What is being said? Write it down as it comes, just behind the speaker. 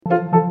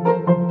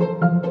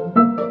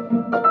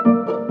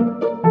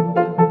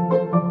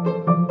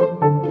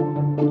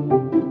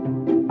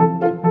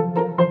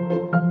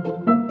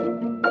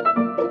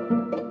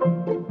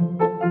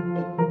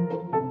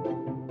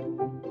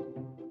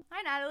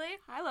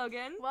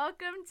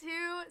Welcome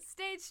to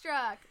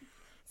StageStruck,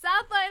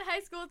 Southline High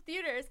School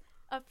Theater's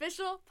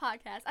official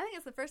podcast. I think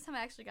it's the first time I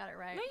actually got it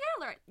right. No, you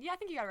got it right. Yeah, I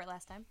think you got it right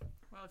last time.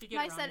 Well, if you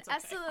get it wrong, it's okay.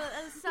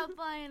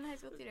 Southline High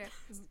School Theater.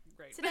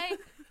 Great. Today,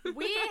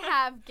 we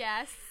have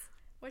guests,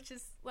 which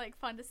is, like,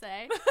 fun to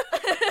say.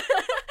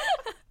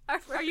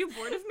 Are you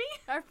bored of me?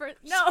 Our first...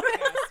 No.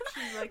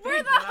 She's like,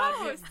 we're the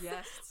hosts.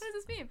 Yes. What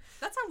does this mean?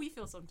 That's how we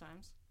feel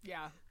sometimes.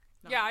 Yeah.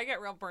 No. Yeah, I get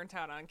real burnt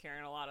out on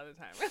Karen a lot of the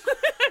time.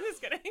 I'm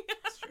just kidding.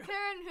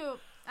 Karen, who,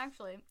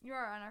 actually, you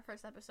are on our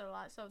first episode a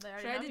lot, so there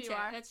you know who you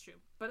are. That's true.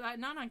 But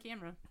not on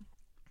camera.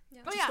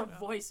 Yeah. Just a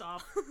voice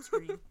off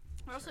screen.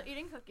 We're also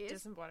eating cookies.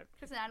 Disappointed.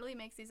 Because Natalie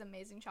makes these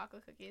amazing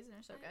chocolate cookies, and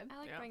they're so good. I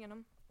like bringing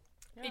them.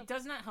 Yeah. It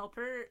does not help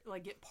her,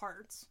 like, get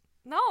parts.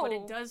 No. But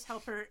it does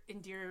help her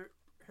endear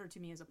her to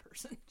me as a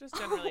person. Just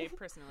generally,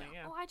 personally,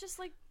 yeah. Oh, I just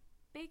like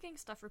baking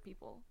stuff for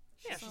people.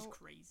 Yeah, so... she's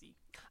crazy.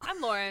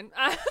 I'm Lauren.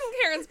 I'm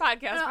Karen's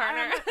podcast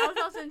partner. I was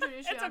also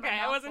introduced you. It's okay.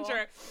 I wasn't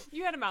sure.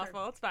 You had a mouthful.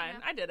 Sure. It's fine.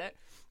 Yeah. I did it.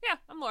 Yeah,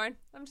 I'm Lauren.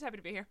 I'm just happy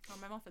to be here. Oh,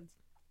 my muffins.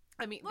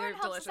 I mean, Lauren they're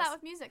helps delicious. us out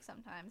with music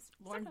sometimes.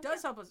 Lauren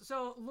does help us.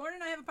 So Lauren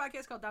and I have a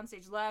podcast called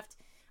Downstage Left.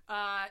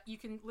 You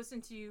can listen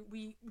to,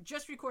 we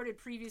just recorded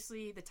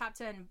previously the top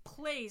 10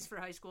 plays for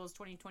high schools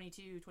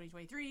 2022,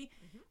 2023.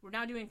 Mm-hmm. We're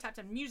now doing top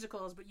 10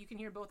 musicals, but you can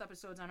hear both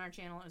episodes on our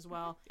channel as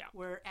well. Yeah.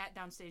 We're at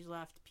Downstage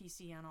Left,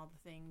 PC on all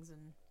the things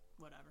and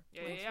whatever.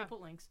 Yeah, links, yeah. We'll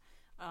put links.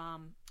 Do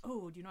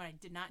you know what I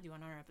did not do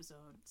on our episode?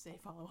 Say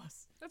follow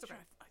us. That's okay.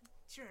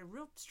 Sure, a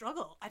real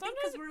struggle. I think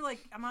because we're like,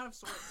 I'm out of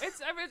sorts. It's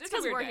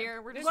because we're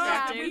here. We're just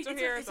distracted.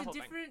 It's a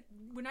different.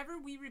 Whenever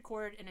we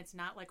record, and it's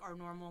not like our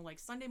normal, like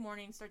Sunday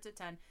morning starts at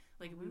 10.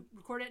 Like we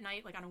record at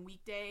night, like on a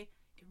weekday.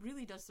 It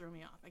really does throw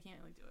me off. I can't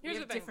really do it. Here's we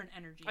have the thing. different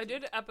energy. I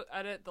did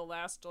edit the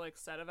last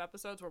set of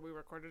episodes where we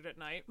recorded at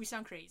night. We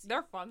sound crazy.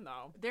 They're fun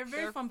though. They're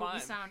very fun,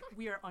 but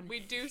we are We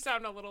do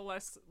sound a little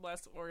less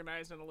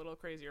organized and a little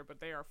crazier,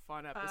 but they are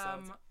fun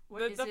episodes.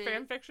 The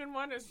fan fiction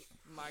one is,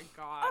 my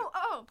god.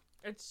 Oh.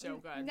 It's so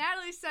good.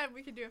 Natalie said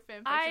we could do a fan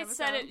fiction I episode.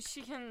 said it.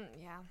 She can,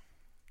 yeah.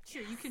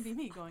 Sure, you can be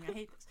me going, I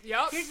hate this.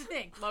 Yep. Here's the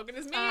thing. Logan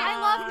is me. I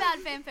love bad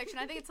fan fiction.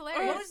 I think it's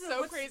hilarious. It's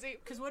so crazy.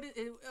 Because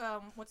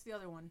what's the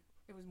other one?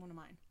 It was one of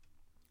mine.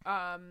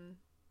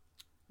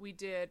 We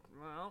did,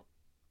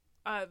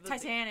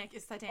 Titanic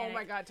is Titanic. Oh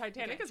my god,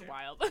 Titanic is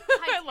wild. Titanic.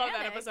 I love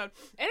that episode.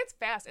 And it's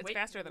fast. It's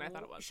faster than I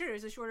thought it was. Sure,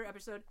 it's a shorter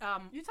episode.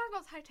 You talk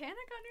about Titanic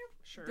on your...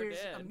 Sure There's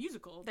did. a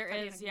musical. There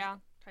Titanic is, yeah.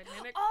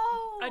 Titanic?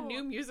 Oh! A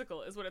new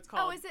musical is what it's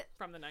called. Oh, is it?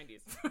 From the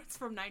 90s. It's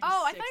from 96.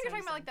 Oh, I thought you were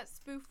talking about like that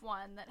spoof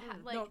one that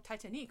had like... No,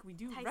 Titanic. We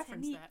do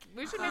reference that.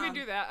 We should maybe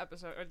do that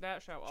episode, or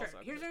that show also.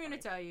 Sure. Here's what I'm going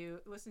to tell you.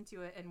 Listen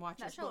to it and watch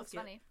That us show both looks get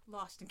funny.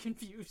 lost and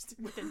confused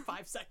within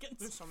 5 seconds.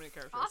 There's so many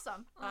characters.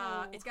 Awesome.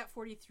 It's got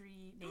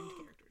 43 named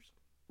characters.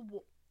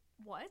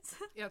 What?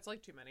 Yeah, it's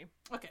like too many.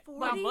 Okay.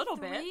 43. A little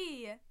bit.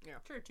 Yeah.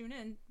 Sure, tune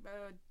in.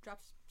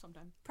 Drops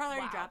sometime. Probably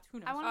already dropped. Who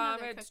knows? I want to know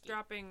their it's cookie.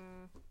 dropping...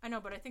 I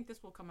know, but I think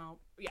this will come out.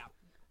 Yeah.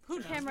 Who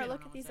knows? Camera, We don't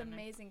look know at these what's happening.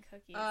 amazing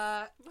cookies.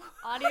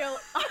 Audio.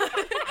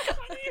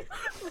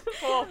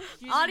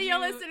 Audio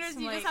listeners,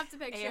 you just have to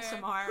picture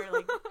ASMR,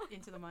 like,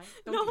 into the mic.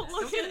 Don't No, do that.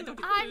 look at Don't do it.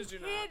 that. I'm Please do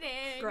not.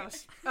 kidding.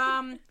 Gross.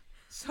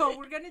 So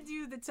we're gonna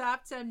do the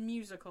top 10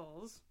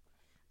 musicals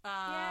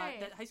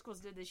that high schools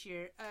did this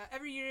year.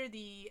 Every year,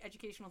 the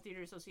Educational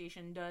Theater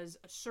Association does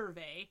a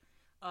survey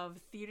of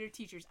theater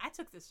teachers. I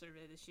took this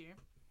survey this year.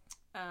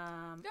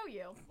 Go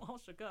you. All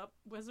shook up.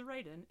 Was a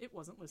write-in. It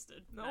wasn't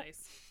listed. Nope.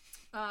 Nice.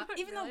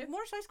 Even Really? though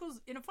more high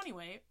schools, in a funny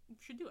way,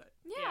 should do it.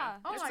 Yeah.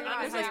 Oh It's my a-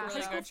 God. It's Yeah. like High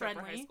really school good show for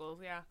friendly. high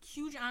schools, yeah.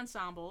 Huge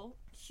ensemble,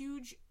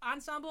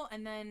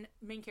 and then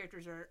main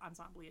characters are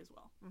ensemble as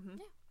well. Mm-hmm.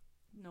 Yeah.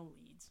 No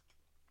leads.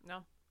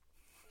 No.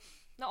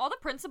 No, all the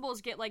principals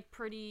get like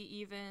pretty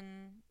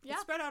even. Yeah.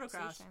 It's spread out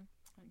across. station.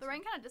 The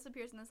rain kind of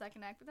disappears in the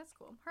second act, but that's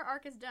cool. Her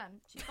arc is done.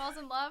 She falls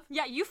in love.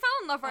 Yeah, you fell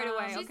in love right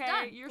away. She's Okay,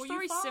 done. your Well,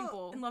 story's you fall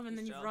simple. in love, and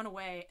then Just you chill. run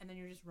away, and then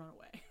you just run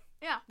away,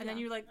 Yeah. and then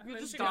you're like, And you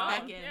then just she go gone.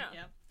 back in. Yeah.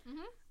 Yeah.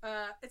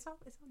 Mm-hmm. It's all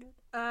good.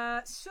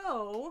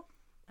 So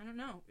I don't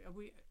know.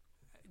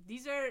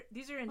 These are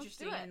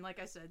interesting, it. and like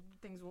I said,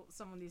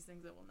 some of these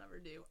things that we'll never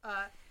do.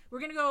 We're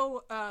gonna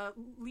go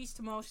least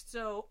to most.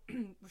 So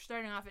we're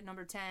starting off at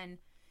number 10,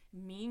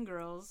 Mean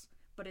Girls,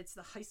 but it's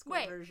the high school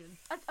version.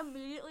 That's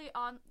immediately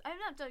on. I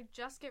didn't have to like,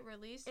 just get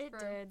released. It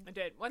did. I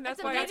did. Well, that's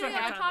It's why immediately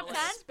that's on what top happened.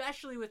 10?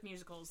 Especially with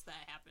musicals, that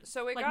happens.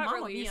 So it like got Mamma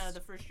released. Mia,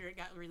 the first year it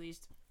got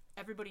released,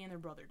 everybody and their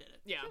brother did it.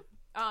 Yeah.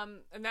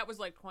 And that was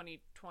like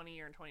 2020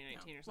 or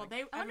 2019 or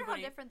something. I wonder how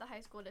different the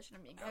high school edition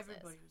of Mean Girls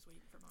Everybody is. was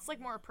waiting for Mamma It's like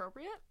Mia. more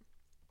appropriate.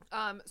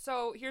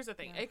 So here's the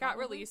thing. Yeah, it got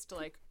probably. released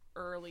like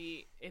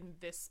early in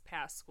this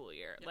past school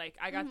year. Like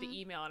I got the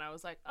email and I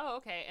was like, oh,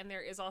 okay. And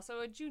there is also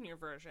a junior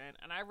version.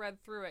 And I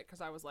read through it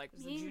because I was like,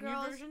 Is the Mean junior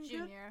Girls version good?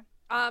 Junior.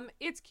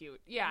 it's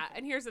cute. Yeah. Okay.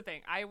 And here's the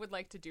thing. I would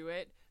like to do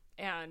it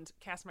and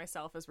cast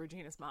myself as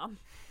Regina's mom.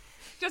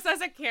 Just as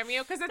a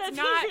cameo, because That'd it's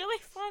be not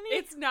really funny.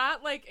 It's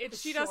not like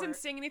she doesn't short.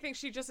 sing anything.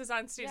 She just is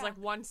on stage, Yeah. like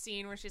one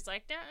scene where she's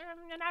like,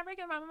 "I'm not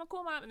regular mom, I'm a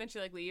cool mom," and then she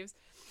like leaves.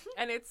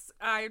 And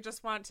I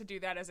just want to do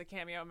that as a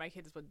cameo, and my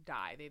kids would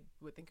die. They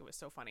would think it was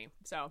so funny.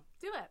 So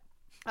Do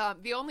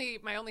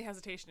it. my only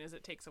hesitation is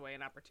it takes away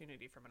an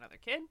opportunity from another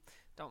kid.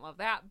 Don't love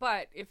that.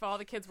 But if all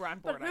the kids were on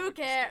board, But I who would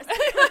just cares? do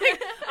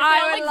it.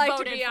 I would like, like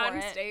to voted be for on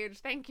it. stage.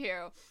 Thank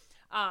you.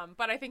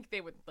 But I think they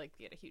would like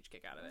get a huge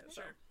kick out of it.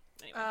 So, Sure.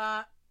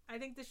 anyway. I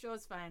think the show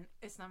is fine.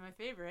 It's not my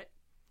favorite.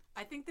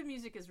 I think the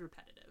music is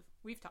repetitive.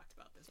 We've talked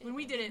about this. When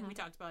we did it, we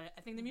talked about it.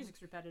 I think the music's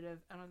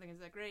repetitive. I don't think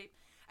it's that great.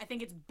 I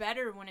think it's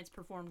better when it's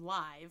performed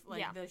live.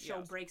 Like, Yeah. the show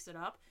Yes. breaks it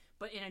up.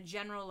 But in a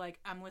general, like,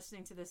 I'm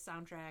listening to this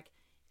soundtrack,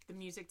 the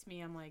music to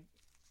me, I'm like,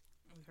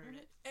 we've heard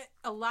it.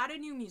 A lot of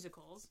new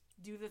musicals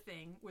do the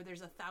thing where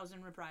there's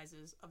 1,000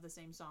 reprises of the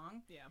same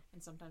song. Yeah.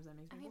 And sometimes that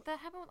makes me I mean, bored. that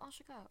happened with All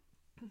Shook Up.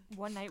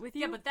 One Night with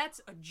You. Yeah, but that's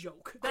a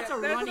joke. That's Yeah, a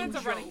running that's a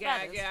joke. running That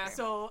gag. is Yeah. true.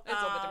 So, It's a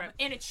little bit different.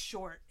 and it's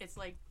short. It's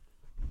like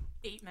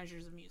 8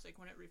 measures of music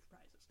when it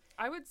reprises.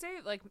 I would say,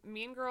 like,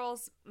 Mean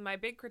Girls, my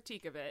big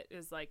critique of it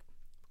is, like,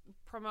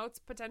 promotes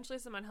potentially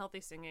some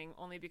unhealthy singing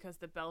only because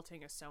the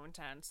belting is so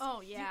intense. Oh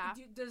yeah.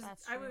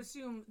 That's I would true.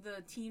 assume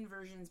the teen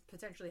versions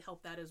potentially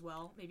help that as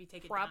well. Maybe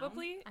take it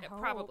Probably. I hope.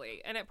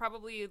 Probably. And it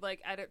probably,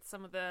 like, edits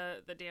some of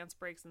the dance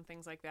breaks and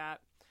things like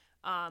that.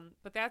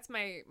 But that's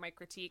my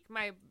critique.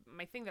 My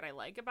thing that I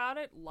like about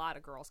it, a lot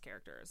of girls'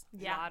 characters.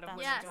 Yeah, A lot of that's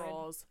women's good.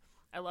 roles.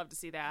 I love to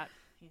see that.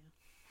 Yeah.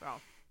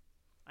 Well,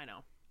 I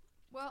know.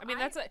 Well, I mean,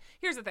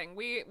 here's the thing.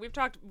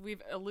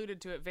 We've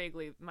alluded to it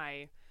vaguely.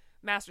 My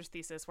master's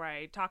thesis, where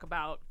I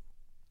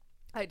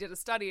did a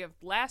study of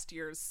last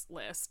year's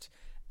list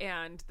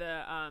and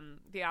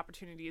the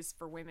opportunities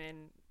for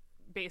women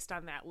based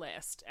on that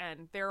list,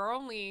 and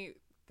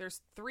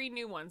there's 3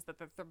 new ones. That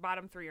the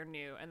bottom 3 are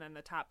new, and then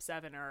the top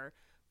 7 are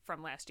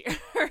from last year.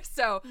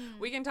 So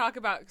we can talk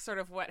about sort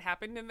of what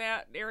happened in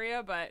that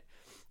area, but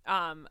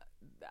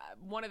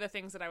one of the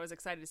things that I was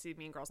excited to see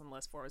Mean Girls on the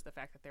list for was the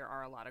fact that there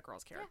are a lot of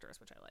girls characters,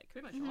 which I like.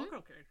 Pretty much all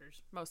girl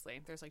characters. Mostly,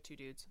 there's like 2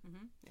 dudes.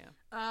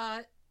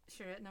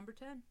 Sure, at number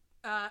 10.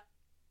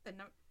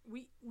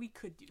 We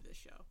could do this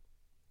show.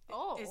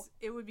 Oh.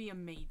 It would be a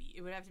maybe.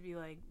 It would have to be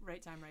like right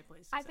time, right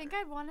place. I think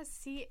I'd want to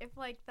see if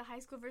like the high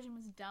school version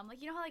was dumb.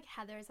 Like, you know how like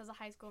Heather's has a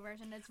high school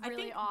version that's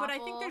really awful. But I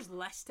think there's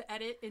less to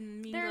edit in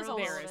Mean There's Girls.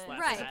 a There little is bit. less.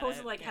 Right. As opposed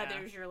to like Yeah.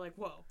 Heather's, you're like,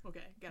 whoa,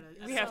 okay, gotta.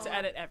 We have So- to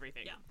edit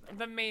everything. Yeah.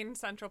 The main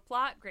central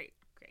plot, great.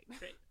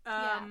 Great.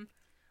 Yeah.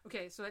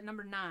 Okay, so at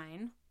number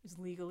 9 is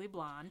Legally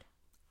Blonde.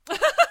 I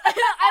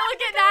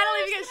look at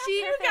Natalie because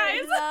she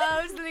guys.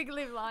 loves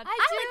Legally Blonde. I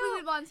like do.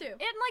 Legally Blonde too. In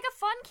like a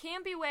fun,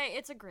 campy way,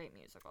 it's a great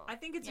musical. I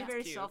think it's Yeah. a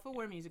very Cute.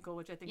 self-aware musical,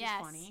 which I think Yes.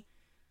 is funny.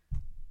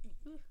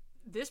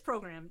 This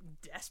program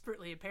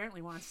desperately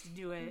apparently wants to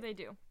do it They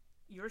do.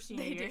 your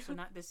senior They year, do. so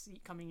not this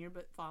coming year,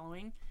 but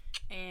following.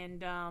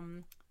 And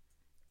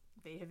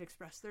they have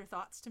expressed their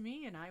thoughts to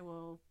me, and I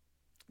will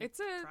It's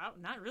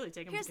not really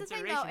take them Here's into the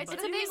thing, consideration. though. It's but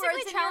a big musically words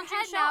in your challenging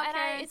head show, now, and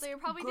Karen, it's so you'll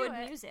probably good do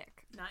it.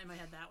 music. not in my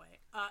head that way.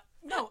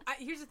 No,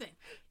 here's the thing.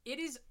 It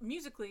is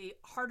musically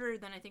harder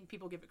than I think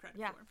people give it credit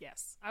Yeah. for.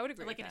 yes, I would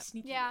agree. Like in with a that.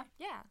 sneaky Yeah. way.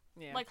 Yeah.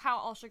 Yeah. Like how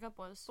All Shook Up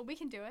was. But we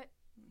can do it.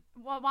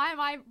 Well, why am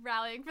I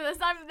rallying for this?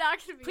 I'm not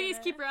going to be in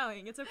it.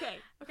 rallying. It's okay.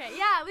 Okay,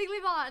 yeah, Legally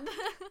Blonde.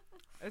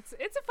 it's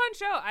a fun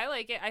show. I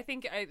like it. I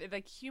think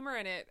like humor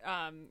in it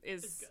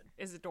It's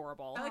is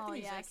adorable. I like the Oh,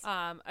 music.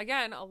 yes.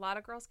 Again, a lot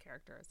of girls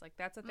characters. Like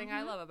that's the thing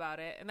I Mhm. love about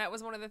it, and that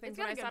was one of the things It's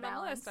when got I a saw it good on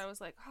the list. balance. I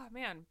was like, oh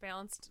man,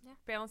 balanced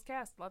Yeah.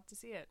 cast. Love to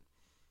see it.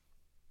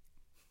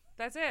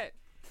 That's it.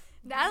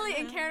 Natalie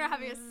and Karen are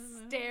having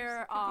a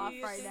stare off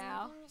right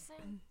now.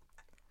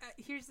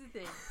 Here's the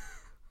thing.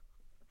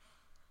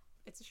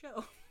 It's a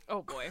show.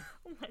 Oh boy,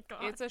 Oh my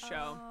god. it's a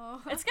show.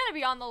 Oh. It's gonna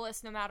be on the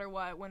list no matter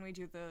what when we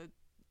do the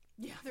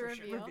Yeah, The for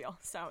reveal. sure. reveal.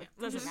 So Yeah. it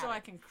doesn't Just matter. so I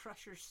can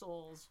crush your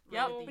souls.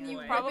 Yep. at the When end. you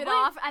Rip Probably. it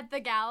off at the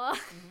gala.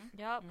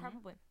 Yep, Mhm.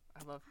 probably.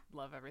 I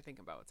love everything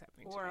about what's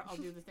happening. Or today. I'll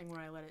do the thing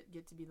where I let it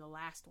get to be the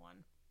last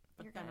one,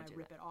 but You're then gonna I do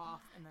rip that. it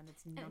off, and then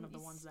it's none And of the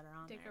you ones that are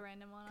on Stick a there.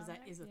 random one on Because that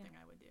there. is a Yeah. thing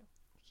I would do.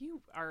 You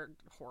are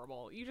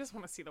horrible. You just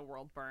want to see the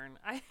world burn.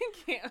 I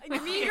can't.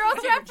 Mean Girls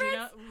Okay, reference?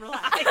 Regina,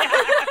 relax.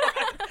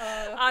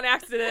 On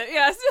accident,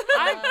 yes.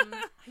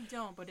 I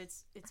don't, but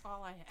it's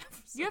all I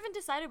have. so. You haven't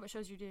decided what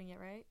shows you're doing yet,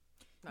 right?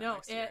 Not No,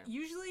 next year.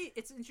 usually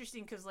it's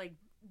interesting because like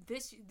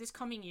this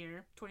coming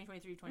year,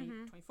 2023,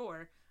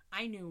 2024,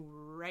 I knew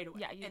right away.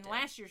 Yeah, you and did.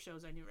 last year's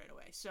shows I knew right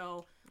away.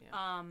 So,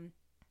 Yeah.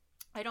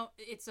 I don't.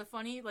 It's a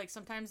funny like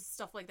sometimes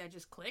stuff like that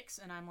just clicks,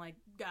 and I'm like,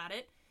 got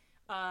it.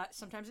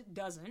 Sometimes it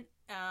doesn't.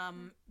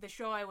 The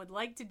show I would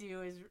like to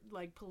do is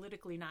like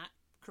politically not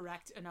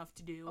correct enough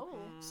to do. Oh.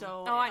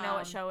 So Oh, I know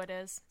what show it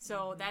is.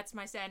 So that's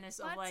my sadness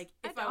of What? like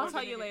I if don't- I I'll were tell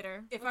gonna you do-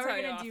 later. If We'll I were tell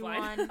you gonna do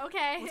offline. one,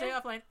 Okay. we'll tell you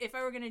offline. If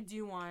I were gonna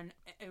do one,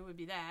 it would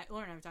be that.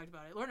 Lauren and I have talked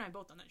about it. Lauren and I have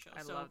both done that show.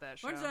 I so love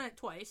that Lauren's show. done it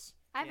twice.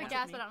 I have Yeah. a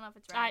guess, but I don't know if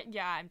it's right.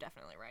 I'm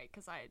definitely right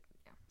because I.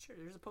 Sure,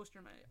 there's a poster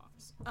in my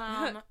office.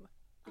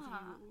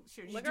 If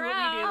you Look do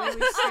around. what we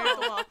do, we stare at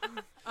the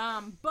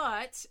wall.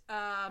 But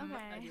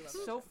Okay.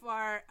 so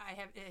far,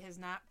 it has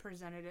not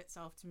presented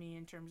itself to me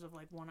in terms of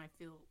like one I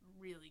feel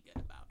really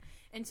good about.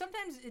 And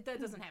sometimes that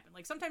doesn't happen.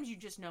 Like sometimes you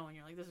just know and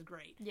you're like, this is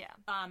great. Yeah.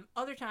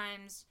 Other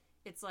times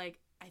it's like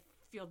I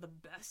feel the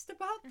best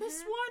about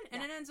this one,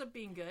 and it ends up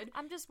being good.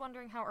 I'm just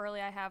wondering how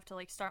early I have to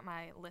like start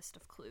my list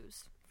of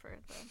clues for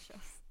the show.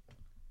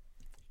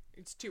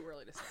 It's too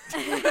early to say.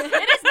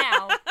 It is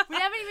now. We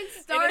haven't even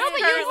started. No,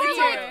 but currently you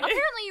too were, early.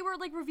 apparently you were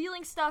like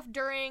revealing stuff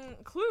during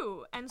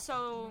Clue, and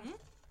so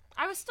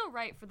I was still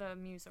right for the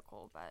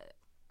musical, but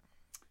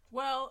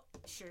Well,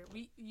 sure.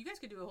 You guys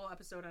could do a whole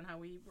episode on how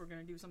we were going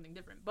to do something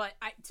different. But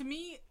to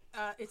me,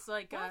 it's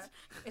like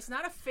it's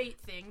not a fate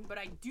thing. But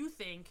I do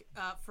think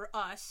for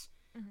us,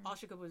 All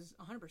Shook Up was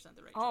 100%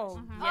 the right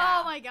choice. yeah.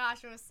 Oh my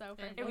gosh, it was so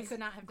perfect. And we could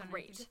not have done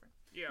great. anything different.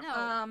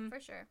 Yeah. No, for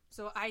sure.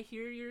 So I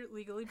hear your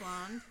Legally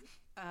Blonde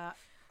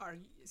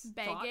thoughts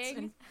Begging.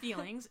 and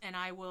feelings, and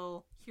I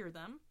will hear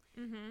them.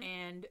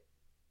 And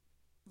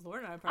Laura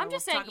and I probably I'm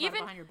just will saying, talk about it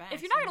even behind your back.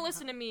 if you're not going to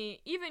listen to me,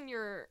 even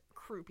your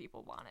crew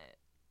people want it.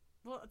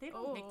 Well, they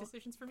don't make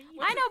decisions for me.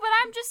 Either. I know, but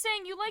I'm just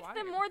saying you like Why?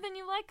 them more than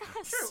you like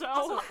us. Sure. So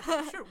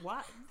Also, sure.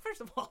 Why?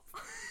 First of all,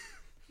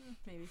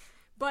 maybe.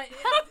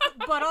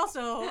 But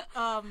also,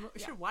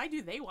 sure. Why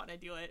do they want to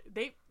do it?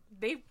 They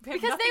have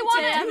because nothing they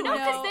want to to, do. no,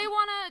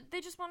 because they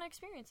just want to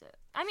experience it.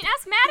 I mean,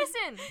 ask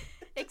Madison.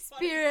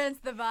 Experience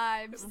the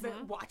vibes.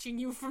 Watching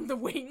you from the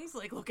wings,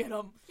 like look at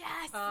them.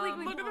 Yes. Look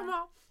at them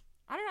all.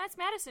 I don't know. Ask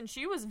Madison.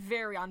 She was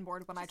very on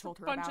board when I told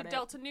her Bunch about of it.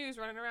 Delta News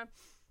running around.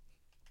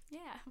 Yeah.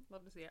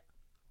 Love to see it.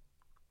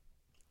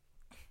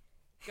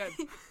 Good.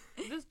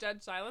 This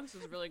dead silence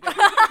is really good.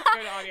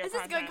 Good audio This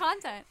is content. good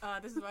content.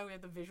 This is why we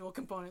have the visual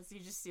components. You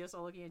just see us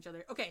all looking at each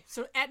other. Okay,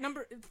 so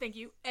thank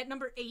you. At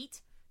number 8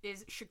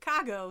 is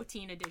Chicago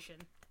Teen Edition.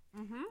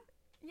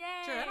 Yay.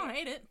 Sure, I don't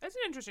hate it. That's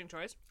an interesting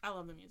choice. I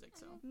love the music,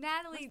 so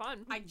Natalie. It's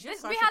fun. I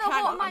just saw we had a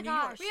Chicago whole. in oh my New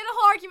York. gosh. We had a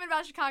whole argument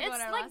about Chicago It's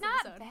in our like last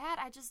not episode. bad.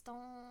 I just don't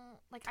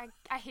like.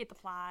 I hate the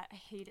plot. I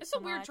hate it. It's so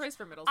a weird much. choice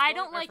for middle school. I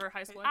don't or like. for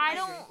high school. I agree.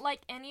 don't like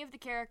any of the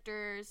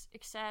characters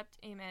except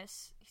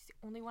Amos. He's the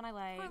only one I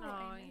like.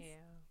 Oh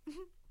yeah.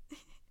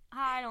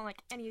 I don't like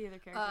any of the other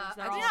characters.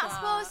 They're I all You're just not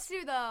saw- supposed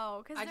to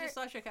though, because I just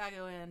saw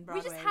Chicago in we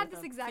Broadway. just had with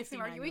this a exact same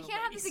argument. We 59-year-old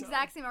can't have this baby, so-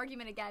 exact same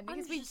argument again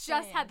because we just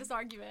just saying. had this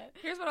argument.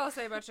 Here's what I'll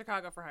say about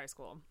Chicago for high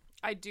school.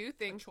 I do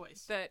think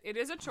choice. that it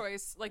is a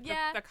choice. Like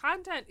Yeah. the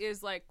content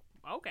is like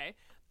okay,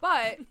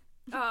 but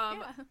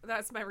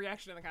that's my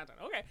reaction to the content.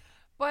 Okay,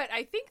 but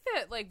I think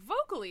that like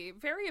vocally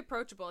very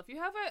approachable. If you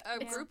have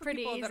a It's group of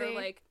pretty people that are easy.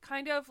 like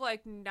kind of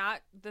like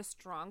not the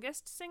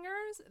strongest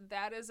singers,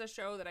 that is a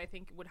show that I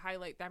think would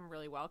highlight them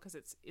really well because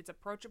it's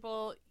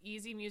approachable,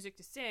 easy music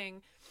to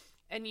sing.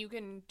 And you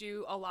can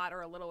do a lot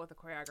or a little with the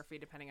choreography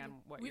depending on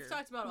what We've your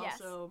talked about Yes.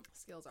 also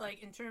skills are.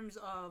 like in terms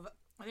of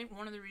I think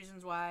one of the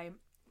reasons why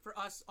for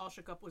us All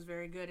Shook Up was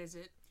very good is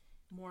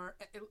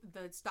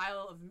the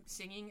style of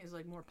singing is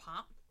like more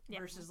pop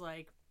versus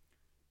like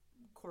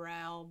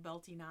chorale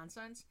belty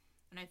nonsense,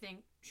 and I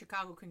think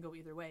Chicago can go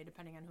either way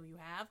depending on who you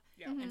have.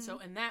 And so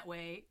in that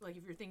way, like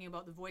if you're thinking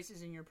about the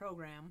voices in your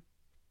program,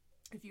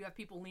 if you have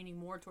people leaning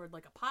more toward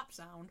like a pop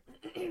sound,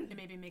 it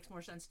maybe makes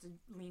more sense to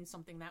lean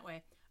something that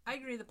way. I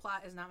agree the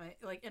plot is not my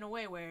like in a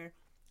way where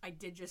I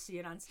did just see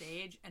it on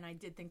stage, and I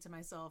did think to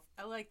myself,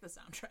 I like the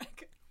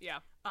soundtrack. yeah.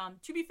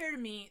 To be fair to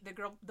me, the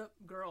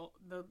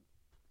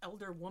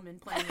elder woman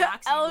playing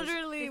Roxy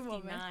Elderly was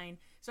woman. 59,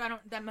 so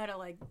that might have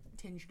like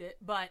tinged it.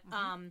 But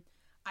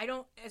I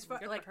don't as far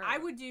Good like for her. I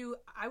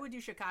would do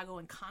Chicago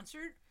in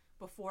concert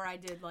before I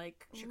did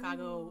like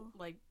Chicago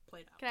like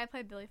played out. Can I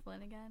play Billy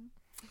Flynn again?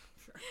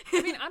 Sure.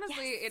 I mean,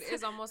 honestly, it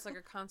is almost like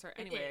a concert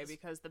anyway is.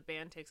 because the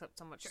band takes up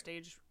so much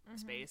stage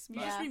space. You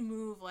But just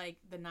remove like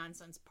the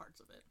nonsense parts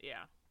of it.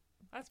 yeah,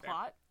 that's fair.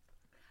 plot.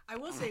 I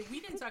will say we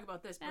didn't talk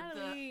about this, but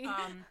Natalie.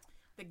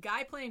 the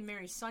guy playing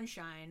Mary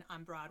Sunshine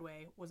on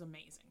Broadway was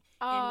amazing.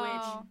 Oh. In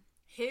which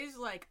his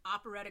like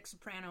operatic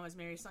soprano as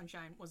Mary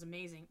Sunshine was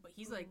amazing, but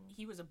he's like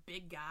he was a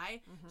big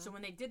guy. So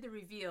when they did the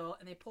reveal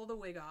and they pulled the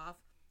wig off,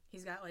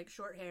 he's got like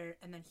short hair,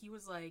 and then he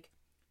was like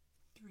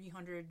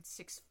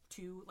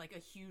 306'2", like a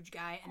huge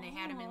guy, and they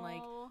had him in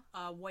like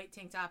a white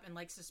tank top and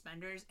like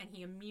suspenders, and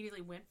he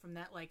immediately went from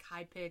that like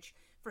high pitch.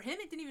 For him,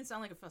 it didn't even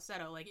sound like a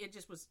falsetto. Like it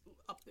just was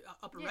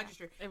upper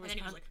register, and then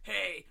he was like,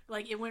 "Hey!"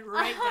 Like it went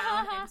right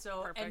down, and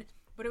so Perfect.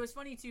 but it was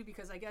funny too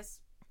because I guess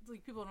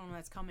like people don't know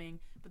that's coming,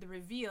 but the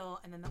reveal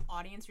and then the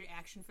audience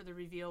reaction for the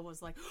reveal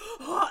was like,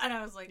 and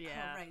I was like,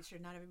 Yeah. "Oh right, sure,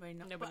 not everybody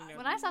knows." Nobody But knows.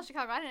 When I saw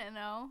Chicago, I didn't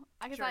know.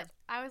 Sure.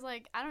 I was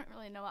like, I don't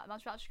really know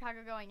much about Chicago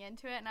going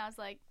into it, and I was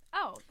like,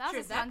 oh, that Sure,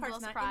 was a that fun part's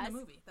little not surprise. in the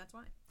movie. That's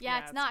why. Yeah, Yeah,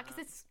 it's it's not because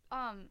not. it's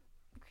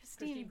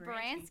Christine Christine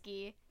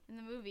Baranski in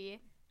the movie.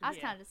 I was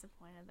Yeah. kind of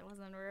disappointed there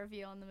wasn't a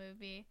reveal in the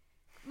movie.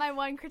 My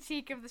one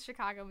critique of the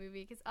Chicago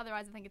movie, because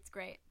otherwise I think it's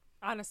great.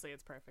 Honestly,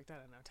 it's perfect. I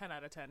don't know, 10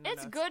 out of 10. no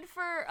It's notes. good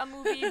for a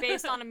movie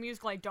based on a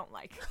musical I don't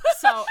like.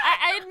 So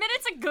I admit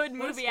it's a good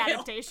movie scale.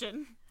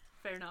 adaptation.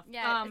 Fair enough.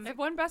 Yeah, It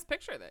won Best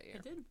Picture that year.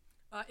 It did.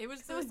 It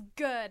was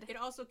good. It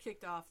also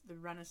kicked off the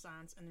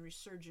renaissance and the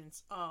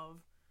resurgence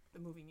of the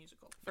movie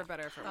musical. For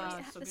better or for worse.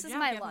 So This good is job,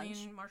 my Kathleen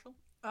lunch.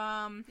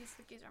 Marshall. These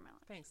cookies are my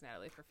lunch. Thanks,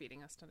 Natalie, for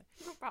feeding us today.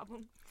 No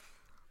problem.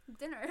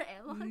 Dinner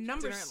and lunch.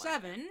 Number Dinner and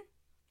 7,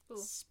 Ooh.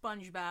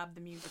 SpongeBob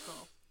the musical.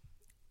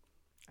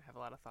 I have a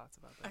lot of thoughts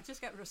about I that.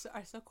 just got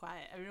so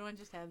quiet. Everyone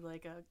just had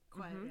like a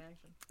quiet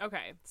reaction.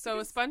 Okay, so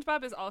Because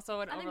SpongeBob is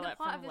also an I think the overlap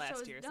plot from of the show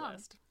last is year's dumb.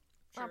 list.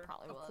 Sure, That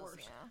probably of was,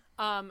 course.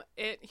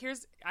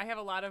 yeah. I have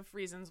a lot of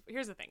reasons.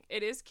 Here's the thing.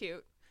 It is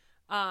cute.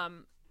 Is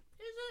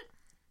it?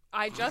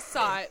 I just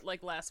saw it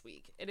like last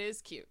week. It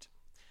is cute.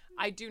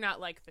 I do not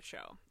like the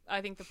show.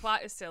 I think the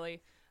plot is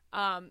silly.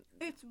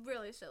 It's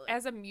really silly.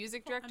 As a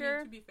music director,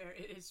 I mean, to be fair,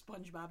 it is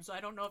SpongeBob, so I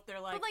don't know if they're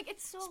like, but like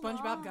it's so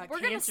SpongeBob long. got We're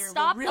gonna cancer.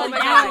 stop we're the really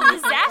natural doing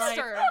it.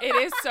 disaster. it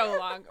is so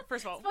long.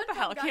 First of all, what the SpongeBob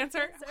hell, got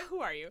cancer? cancer. Who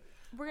are you?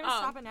 We're gonna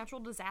stop a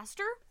natural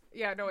disaster?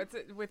 Yeah, no, it's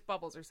with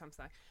bubbles or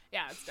something.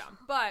 Yeah, it's dumb.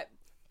 But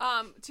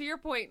to your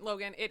point,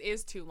 Logan, it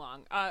is too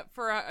long.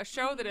 For a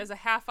show that is a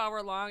half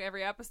hour long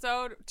every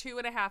episode,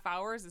 2.5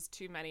 hours is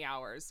too many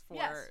hours for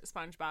Yes.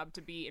 SpongeBob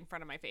to be in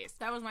front of my face.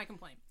 That was my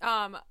complaint.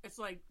 It's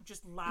like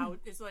just loud.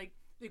 It's like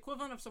the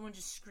equivalent of someone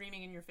just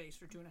screaming in your face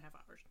for 2.5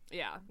 hours,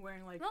 Yeah.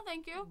 wearing like No,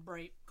 thank you.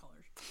 bright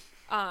colors.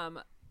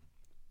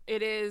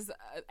 It is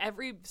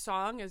every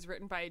song is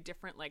written by a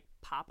different like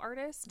pop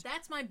artist.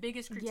 That's my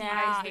biggest critique.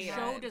 Yeah, is the yeah.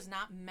 show does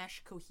not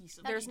mesh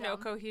cohesively. There's no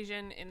dumb.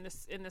 cohesion in the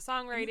You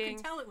songwriting.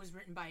 can tell it was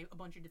written by a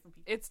bunch of different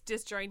people. It's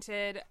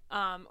disjointed.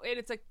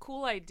 It's a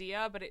cool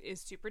idea, but it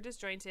is super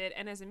disjointed.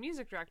 And as a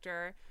music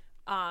director,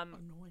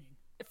 Annoying.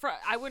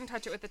 I wouldn't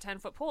touch it with a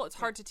 10-foot pole. It's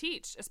hard to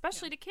teach,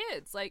 especially to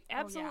kids. Like,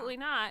 absolutely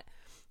not.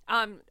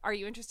 Are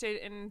you interested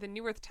in the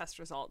Neuwirth test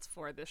results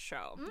for this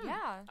show?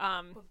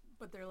 Yeah.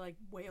 But they're like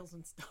whales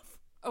and stuff.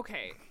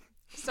 Okay.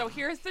 So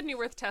here's the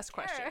Neuwirth test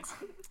questions.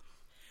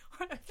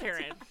 Karen.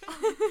 Karen.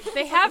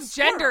 They have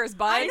genders,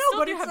 bud. I know, still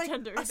but do it's have like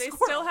genders. a They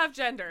squirrel. still have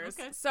genders.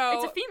 Okay. So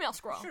It's a female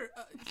squirrel. Sure.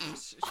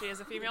 she is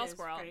a female It is,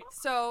 squirrel. great.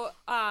 So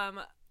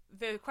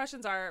the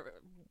questions are: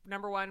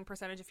 number 1,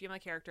 percentage of female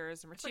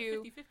characters. Number It's like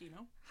 2, 50-50,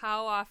 no?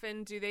 how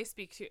often do they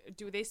speak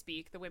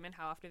the women?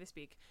 How often do they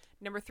speak?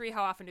 Number 3,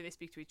 how often do they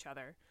speak to each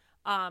other?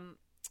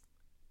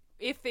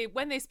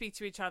 When they speak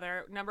to each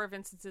other, number of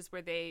instances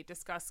where they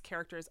discuss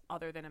characters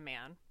other than a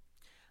man.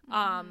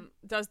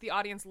 Does the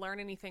audience learn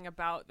anything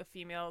about the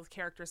female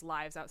characters'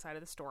 lives outside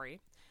of the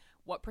story?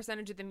 What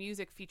percentage of the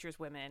music features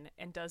women?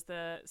 And does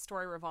the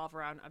story revolve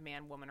around a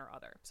man, woman, or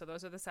other? So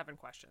those are the 7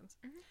 questions.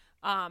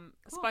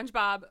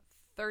 SpongeBob,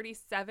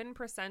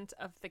 37%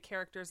 of the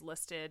characters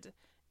listed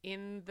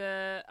in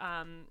the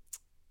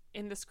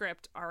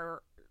script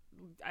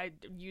I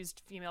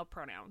used female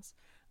pronouns.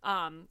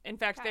 In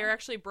fact, Okay. they're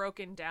actually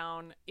broken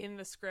down in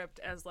the script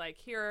as like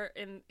here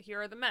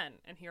are the men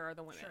and here are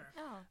the women.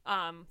 Sure.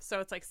 Oh. So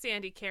it's like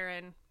Sandy,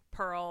 Karen,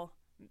 Pearl,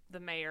 the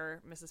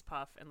mayor, Mrs.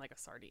 Puff, and like a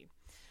sardine.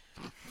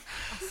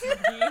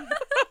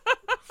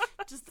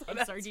 Just So like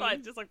that's sardine.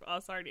 fun, just like a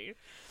sardine.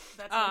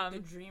 That's like the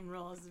dream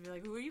role is to be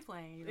like, who are you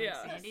playing? You're like,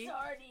 Yeah. Sandy?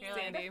 Sardine. You're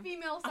like, Sandy. The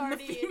female I'm the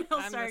sardine. female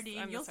I'm the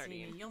sardine. You'll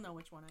sardine. see me. You'll know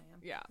which one I am.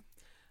 Yeah.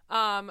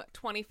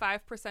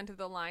 25% of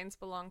the lines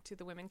belong to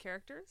the women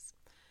characters.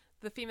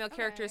 The female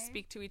characters Okay.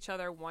 speak to each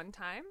other one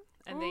time,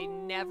 and they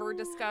never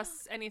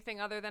discuss anything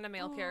other than a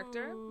male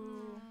character.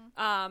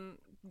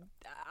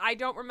 I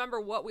don't remember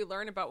what we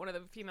learned about one of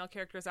the female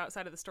characters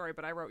outside of the story,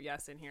 but I wrote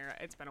yes in here.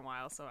 It's been a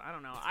while, so I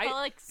don't know. Probably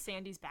like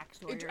Sandy's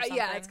backstory or something.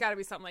 Yeah, it's got to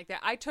be something like that.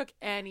 I took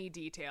any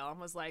detail and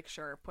was like,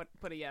 sure,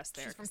 put a yes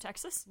there. She's from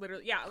Texas.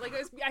 Literally, yeah, like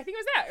I think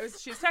it was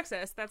that. She's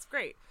Texas. That's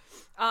great.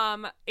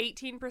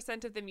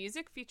 18% of the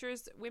music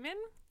features women.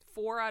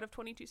 4 out of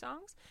 22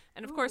 songs,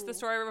 and of course the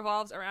story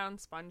revolves around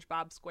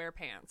SpongeBob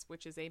SquarePants,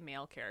 which is a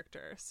male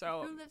character.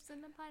 So Who lives in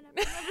the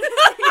pineapple?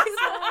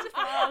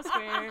 Oh,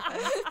 square.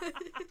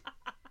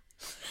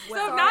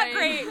 Well, so not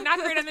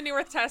great on the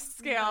Neuwirth test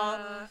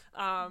scale.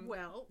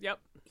 Well, Yep.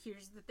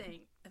 here's the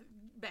thing.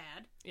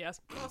 Bad. Yes.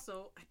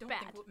 Also, I don't Bad.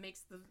 think what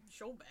makes the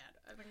show bad.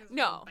 I think it's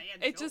No. a bad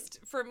It show. just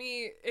for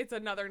me, it's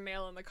another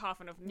nail in the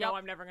coffin of no, Yep.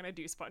 I'm never gonna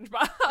do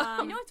SpongeBob.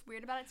 You know what's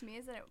weird about it to me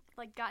is that it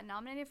like got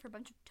nominated for a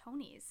bunch of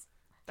Tonys.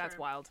 That's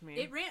Sure. wild to me.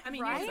 It ran. I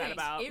mean, Right? here's the What's that thing.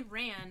 about? It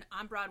ran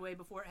on Broadway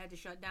before it had to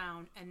shut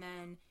down, and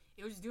then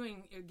it was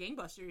doing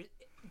gangbusters.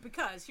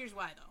 Because here's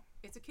why, though.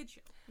 It's a kid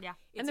show. Yeah.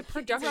 And the It's a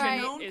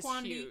production known is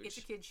quantity. huge. It's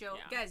a kid show,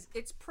 Yeah. guys.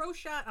 It's pro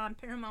shot on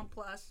Paramount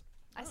Plus.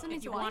 I still If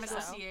need you to want watch to go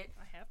that. see it,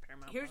 I have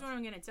Paramount. here's Plus. what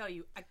I'm gonna tell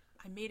you.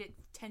 I made it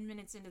 10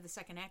 minutes into the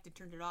second act and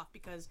turned it off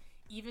because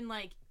even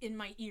like in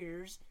my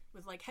ears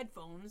with like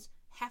headphones,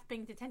 half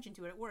paying attention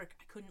to it at work,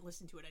 I couldn't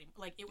listen to it anymore.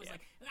 Like it was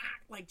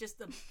like just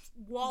the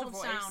wall The of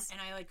voice. sound,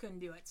 and I like couldn't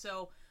do it.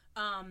 So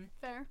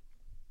Fair.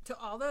 to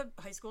all the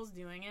high schools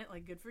doing it,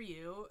 like good for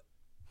you.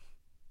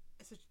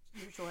 It's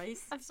your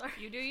choice. I'm sorry.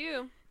 You do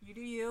you. You do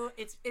you.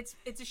 It's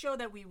a show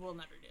that we will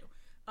never do.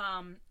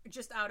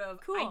 Just out of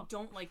I Cool.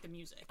 don't like the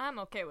music. I'm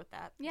okay with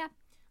that. Yeah.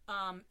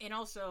 And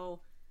also,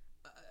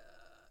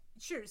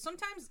 sure,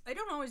 sometimes I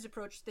don't always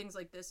approach things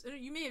like this.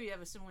 You maybe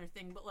have a similar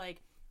thing, but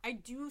like I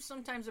do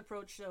sometimes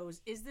approach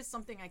shows. Is this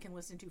something I can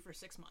listen to for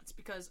 6 months?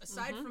 Because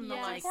aside from the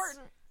Yes. like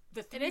Important.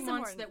 the 3 is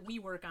months important. that we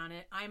work on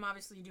it, I'm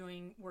obviously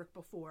doing work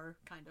before,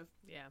 kind of.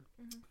 Yeah.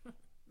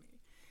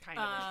 Kind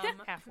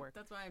of half work.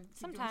 That's why I'm doing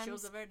Sometimes.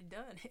 shows I've already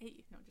done.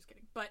 Hey, no, just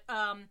kidding. But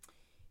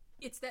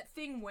it's that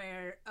thing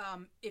where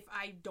if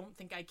I don't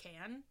think I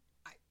can,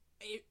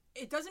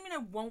 it doesn't mean I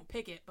won't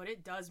pick it, but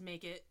it does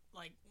make it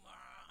like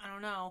I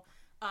don't know.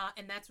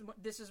 And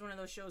this is one of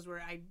those shows where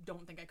I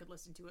don't think I could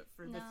listen to it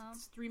for the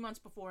 3 months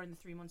before and the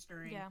 3 months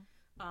during. Yeah.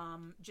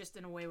 Just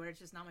in a way where it's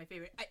just not my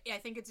favorite. I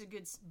think it's a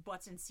good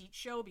butts and seats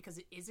show because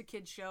it is a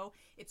kid's show.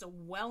 It's a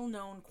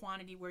well-known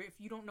quantity where if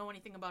you don't know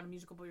anything about a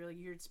musical, but you're like,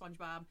 you're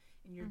SpongeBob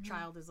and your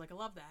child is like, I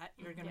love that,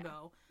 you're gonna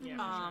go. Yeah,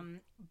 for sure.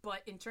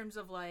 But in terms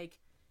of like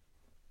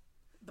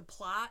the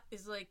plot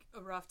is like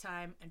a rough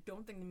time. I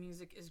don't think the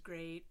music is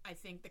great. I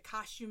think the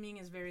costuming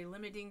is very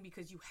limiting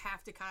because you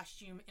have to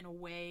costume in a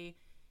way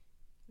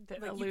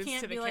That like you alludes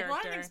can't to the be like, well,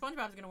 I character. think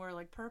SpongeBob's gonna wear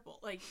like purple.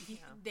 Like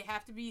they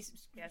have to be,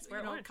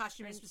 wear orange,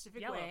 costume in a green,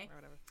 specific yellow, way. or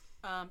whatever.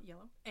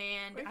 Yellow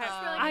and Or I-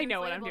 just wear, I an know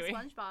what I'm inflatable doing.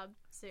 SpongeBob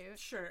suit.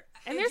 sure.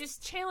 And It there's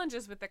just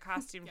challenges with the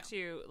costume Yeah.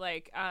 too.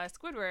 Like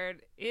Squidward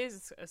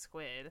is a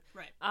squid.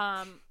 right.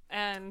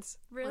 And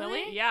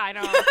Really? Yeah, I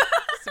know.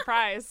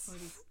 Surprise. One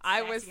of these I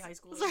sassy was high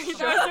schoolers. Sorry, Something.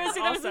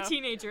 that was a Also.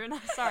 teenager, and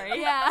I'm sorry.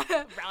 Yeah.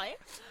 Really?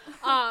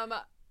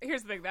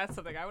 Here's the thing. That's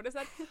something I would have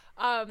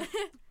said.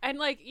 And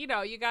like you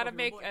got to 12-year-old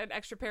make boy. an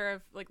extra pair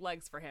of like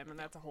legs for him, and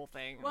that's a whole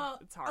thing. and Well,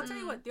 it's hard. I'll tell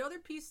you what. The other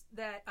piece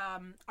that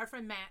our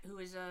friend Matt, who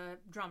is a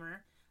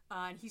drummer,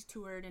 and he's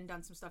toured and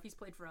done some stuff. He's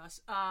played for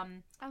us. I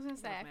was gonna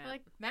say, I Matt. feel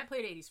like Matt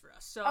played 80s for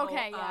us. So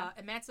Okay, yeah.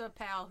 and Matt's a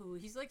pal who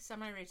he's like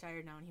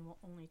semi-retired now, and he will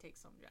only take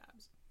some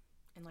jobs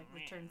and like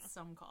return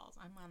some calls.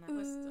 I'm on that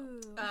list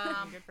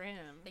still. Good for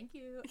him. Thank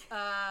you.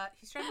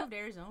 He's trying to move to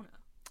Arizona.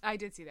 I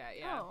did see that.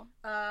 Yeah.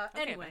 oh,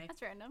 Anyway,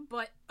 that's random.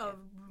 but a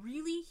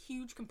really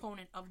huge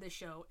component of this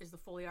show is the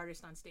Foley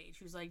artist on stage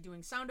who's like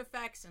doing sound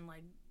effects and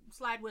like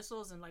slide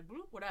whistles and like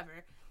bloop,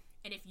 whatever.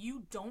 And if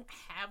you don't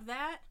have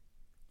that,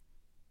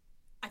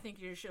 I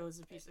think your show is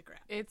a piece of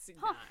crap. It's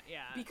not.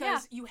 Yeah.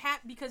 Because you have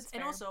and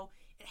fair. also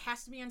it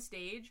has to be on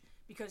stage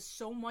because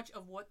so much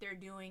of what they're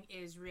doing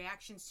is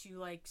reactions to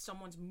like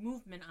someone's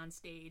movement on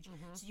stage.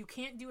 So you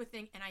can't do a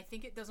thing, and I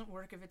think it doesn't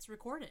work if it's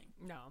recording.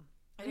 No.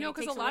 I think No, it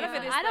because a takes lot of away it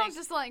from is I don't like,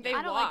 just like they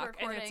I don't walk like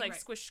recording. and it's like Right.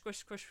 squish, squish,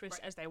 squish, squish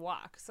Right. as they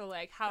walk. So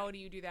like, how do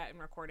you do that in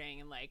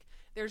recording? And like,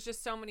 there's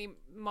just so many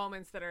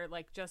moments that are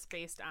like just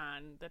based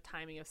on the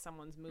timing of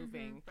someone's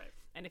moving. Right.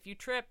 And if you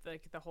trip,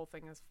 like the whole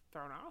thing is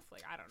thrown off.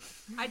 Like I don't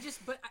know.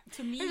 but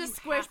to me, There's a you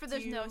squish, have but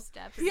there's to- no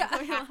steps. You have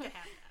to have that.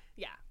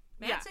 Yeah.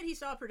 Matt yeah. said he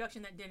saw a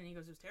production that didn't, and he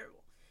goes, it was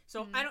terrible.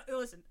 So I don't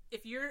listen.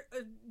 If you're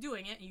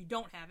doing it and you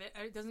don't have it,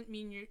 it doesn't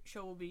mean your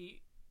show will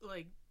be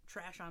like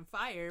trash on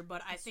fire.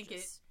 But I think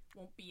it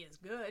won't be as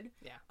good.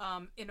 Yeah.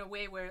 In a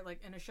way where like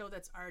in a show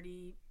that's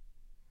already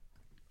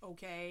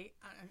okay,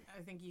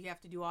 I think you have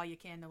to do all you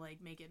can to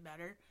like make it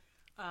better.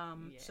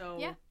 So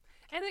Yeah.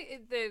 And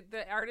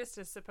the artist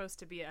is supposed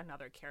to be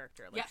another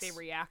character. Like they Yes.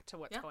 react to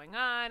what's Yeah. going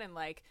on, and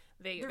like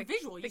They're the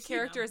visual. You The see them.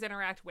 characters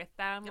interact with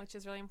them, which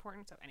is really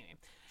important. So anyway,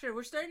 Sure,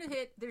 we're starting to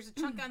hit. There's a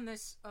chunk on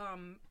this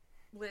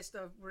list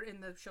of we're in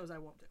the shows I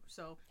won't do.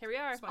 So here we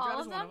are. SpongeBob All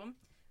is of one of them.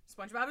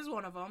 SpongeBob is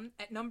one of them.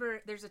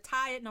 There's a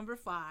tie at number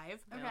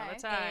 5. Okay. No, the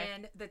tie.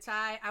 And the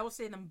tie, I will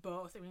say them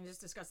both. We can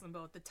just discuss them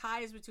both. The tie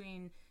is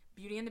between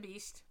Beauty and the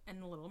Beast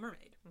and The Little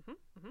Mermaid.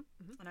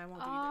 And I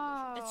won't do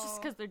either of those. It's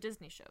just because they're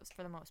Disney shows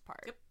for the most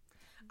part. Yep.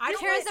 I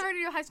don't Tara's like- never gonna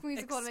do a High School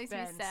Musical. It makes me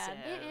sad.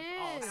 Expensive It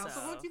is. I also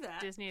won't do that.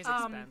 Disney is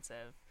Um,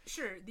 expensive.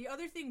 Sure. The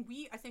other thing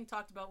I think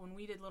talked about when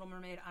we did Little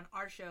Mermaid on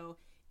our show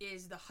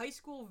is the high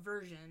school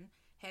version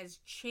has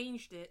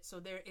changed it so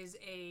there is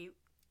a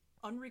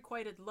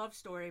unrequited love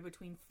story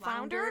between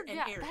Flounder and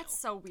Yeah, Ariel. that's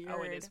so weird.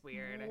 Oh, it is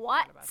weird. I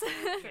What? forgot about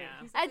that.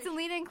 Yeah. I had to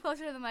lean in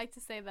closer to the mic to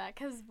say that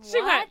because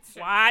She went,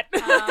 what?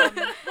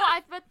 Well,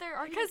 I bet there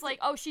are because like,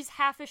 oh, she's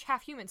half fish,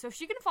 half human. So if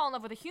she can fall in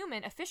love with a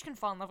human, a fish can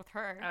fall in love with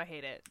her. I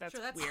hate it. That's,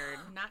 Sure, that's weird.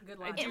 not good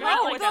I logic. do Like,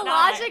 not like the that.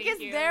 logic is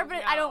Thank you. there,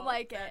 but I don't No,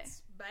 like it.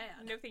 That's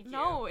bad. No, thank you.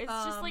 No, it's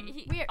just like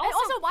Weird. Also,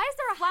 Also, why is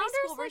there a high Flounder's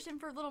school like- version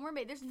for Little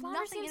Mermaid? There's Flounder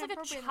nothing seems like a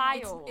inappropriate.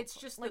 child. It's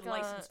just like the a-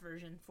 licensed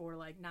version for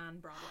like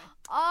non-Broadway.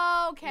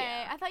 Oh, okay.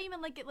 Yeah. I thought you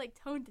meant like it like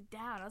toned it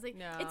down. I was like,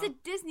 No. it's a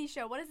Disney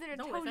show. What is there to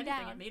No, if tone anything,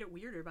 down? it made it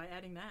weirder by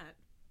adding that.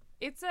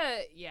 It's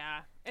a,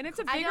 yeah. And it's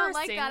a I bigger don't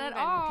like thing that at than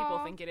people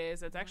all. think it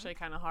is. It's actually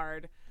kind of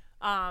hard.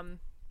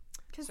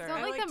 Because Sorry. don't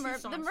I like like the two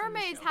songs the from the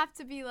mermaids show. have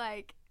to be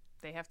like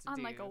They have to on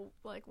do.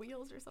 like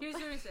wheels or something.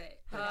 Here's what I say.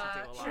 Have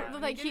to do a Sure, lot.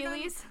 when Like they did it on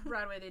Heelys?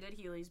 Broadway, they did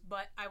Heelys,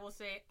 but I will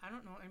say I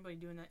don't know anybody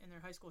doing that in their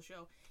high school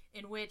show,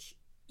 in which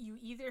you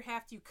either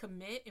have to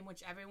commit, in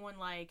which everyone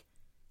like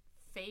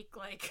fake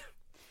like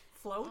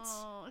floats,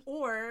 Oh.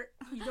 or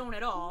you don't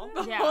at all.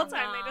 the Yeah. whole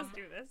time they Um, just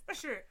do this.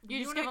 Sure, You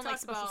just and give I them like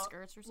talked special about-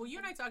 skirts or something. Well, you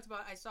and I talked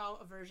about. I saw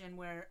a version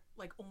where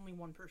like only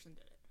one person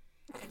did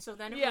it, and so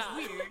then it Yeah.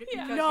 was weird Yeah. because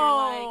you're like,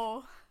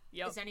 No.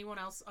 Yep. is anyone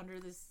else under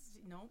this?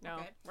 No. No,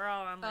 Okay. we're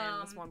all on there.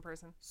 This Um, one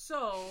person.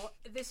 So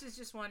this is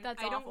just one. That's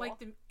I don't awful. like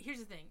the. Here's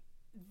the thing.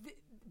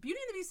 Beauty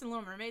and the Beast Beast and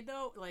Little Mermaid,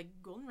 though, like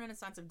golden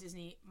renaissance of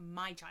Disney,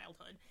 my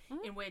childhood,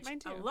 in which mine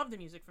too. I love the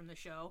music from the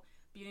show.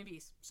 Beauty and the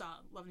Beast, saw,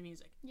 love the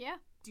music. Yeah.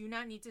 Do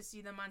not need to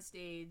see them on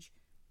stage.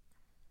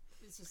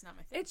 It's just not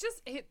my thing. It's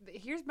just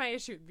here's my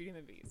issue with Beauty and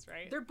the Beast,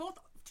 right? They're both,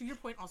 to your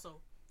point,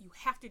 also. You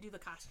have to do the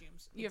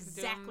costumes You have to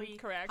do them exactly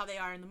correct. how they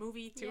are in the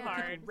movie. Too People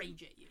hard.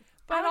 rage at you.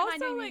 But I don't also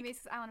mind doing like movies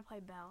because I want to play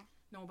Belle.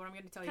 No, but I'm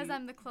going to tell you. Because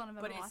I'm the clone of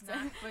Emma But it's Watson.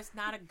 not. But it's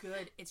not a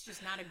good. It's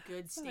just not a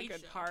good it's not stage a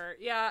good show. part.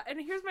 Yeah, and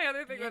here's my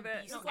other thing Yeah, with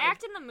it. Beast No, is like-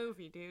 act in the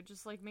movie, dude.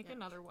 Just like make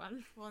another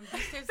one. Well, and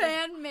Beast has like,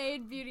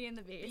 Fan-made Beauty and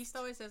the Beast. Beast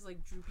always has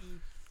like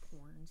droopy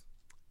horns.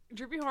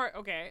 Droopy horror.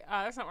 Okay,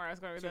 that's not where I was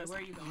going with So this. where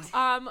are you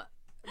going?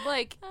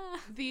 Like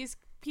these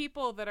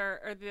people that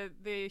are or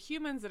the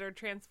humans that are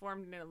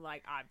transformed into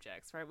like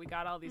objects, right? We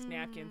got all these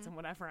napkins and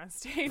whatever on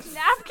stage.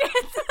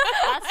 Napkins.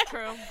 That's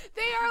true.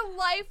 They are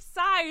life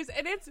size,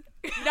 and it's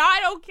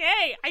not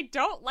okay. I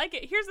don't like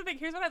it. Here's the thing.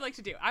 Here's what I'd like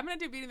to do. I'm gonna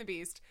do Beauty and the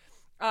Beast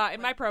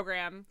in my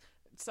program.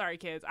 Sorry,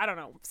 kids. I don't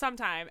know.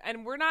 Sometime,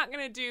 and we're not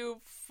gonna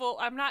do full.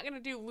 I'm not gonna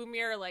do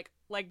Lumiere like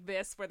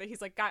this, where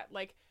he's like got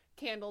like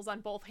candles on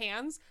both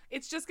hands.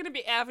 It's just gonna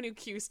be Avenue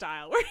Q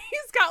style, where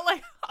he's got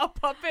like a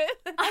puppet.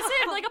 That's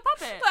it, like a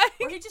puppet.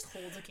 Or he just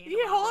holds a candle.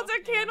 He holds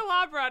a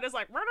candelabra and is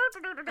like,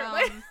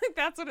 like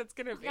that's what it's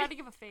gonna You be. gotta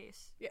give a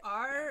face.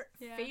 Our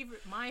Yeah.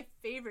 my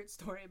favorite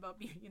story about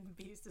Beauty and the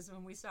Beast is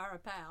when we saw our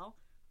pal,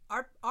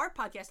 our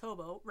podcast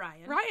hobo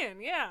Ryan.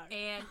 Ryan, yeah.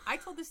 And I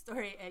told this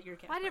story at your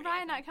cast Why did party, I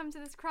Ryan not think. come to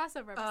this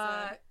crossover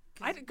episode?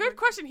 'Cause Good we're-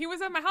 question. He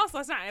was at my house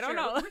last night. I don't sure,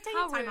 know. We're taking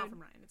How time out rude.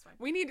 from Ryan. It's fine.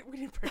 We need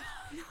break.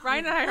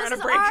 Ryan and I are This on a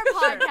is break. our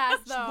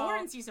podcast, though.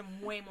 Lauren sees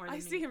him way more than I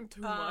me. see him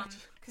too much.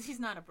 Because he's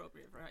not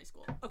appropriate for high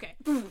school. Okay.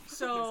 He's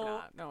So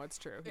not. No, it's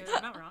true.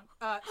 I'm not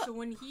wrong. So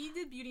when he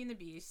did Beauty and the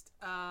Beast,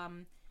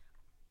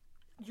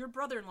 your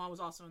brother-in-law was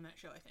also in that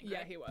show, I think. Yeah,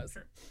 right? he was.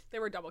 Sure. They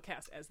were double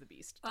cast as the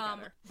Beast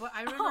together. But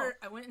I remember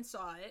I went and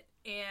saw it,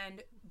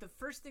 and the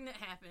first thing that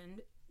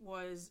happened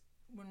was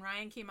when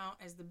Ryan came out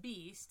as the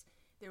Beast,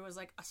 there was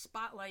like a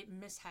spotlight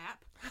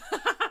mishap.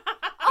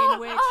 Oh,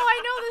 which-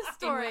 I know this in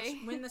story.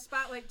 which, when the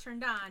spotlight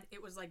turned on,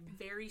 it was like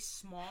very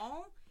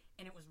small,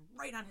 and it was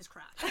right on his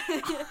crotch.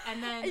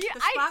 And then Yeah,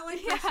 the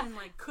spotlight person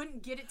like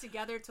couldn't get it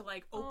together to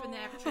like open the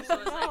aperture, so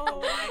it was like a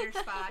wider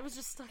spot. It was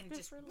just stuck and there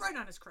just for a right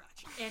on his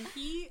crotch. And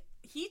he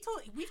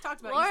told, we've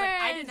talked about it. He's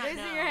like, I did not Lauren,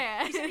 raising know. your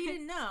hand. He said he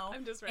didn't know.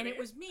 I'm just and ready. it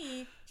was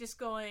me just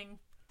going,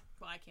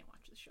 well, I can't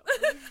watch this show.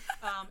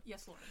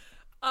 Yes,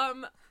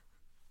 Lauren.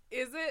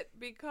 Is it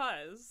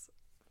because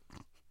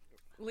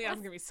Leon's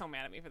gonna be so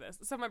mad at me for this?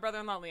 So my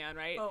brother-in-law Leon,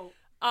 right? Oh,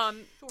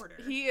 shorter.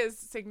 He is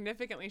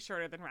significantly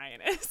shorter than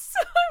Ryan is. So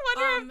I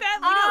wonder if that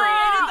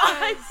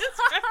you know, created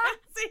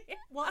the discrepancy.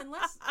 well,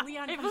 unless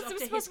Leon It comes was up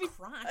to supposed his to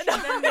be- crotch,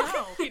 then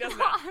no. He does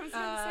not. I was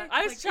gonna say.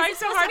 I was like, trying is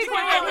so this hard to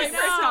supposed give to be him like,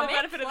 the no.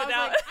 benefit of Well, the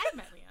I was doubt. like, I've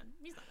met Leon.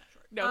 He's not that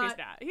short. No, he's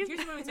not. He's here's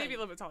what I'm gonna tell maybe a you.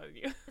 little bit taller than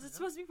you. Is it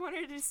supposed to be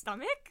pointed at his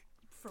stomach?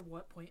 For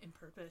what point and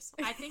purpose?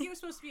 I think it was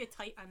supposed to be a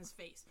tight on his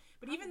face,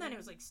 but even then, it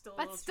was like still. A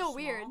That's little still too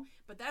weird. small.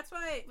 But that's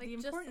why Like, the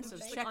just importance of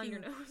like on checking your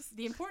nose.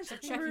 the importance of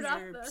Checking checking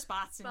Rudolph your the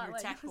spots in your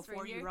spotlight tech goes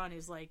before right you here. run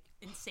is like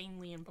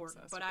insanely important.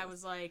 Obsessed But with I it.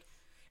 was like,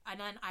 and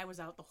then I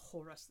was out the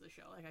whole rest of the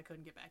show. Like I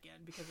couldn't get back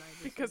in because I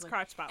just Because was like,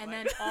 crotch spotlight. and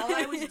then all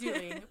I was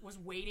doing was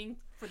waiting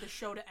for the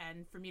show to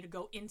end for me to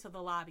go into the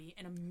lobby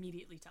and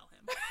immediately tell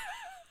him.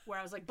 Where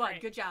I was like, "Bud,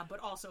 Right. good job, but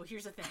also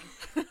here's the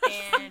thing."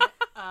 And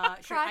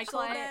sure, I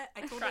told Crotchlight. that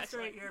I told that Crotchlight.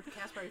 story at your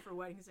cast party for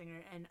Wedding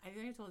Singer, and I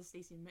think I told it to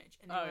Stacey and Mitch,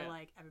 and they Oh, were yeah.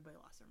 like, everybody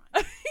lost their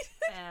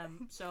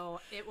mind. So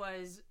it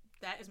was.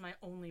 That is my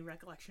only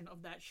recollection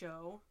of that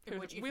show. In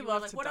which if We you love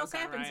were like, to what else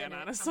dunk on happens Ryan, in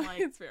it? honestly. I'm like,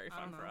 It's very I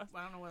don't fun for know. us.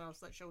 I don't know what else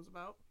that show's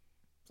about.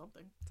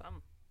 Something,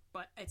 Some.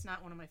 but it's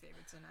not one of my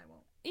favorites, and I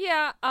won't.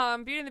 Yeah,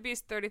 Beauty and the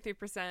Beast,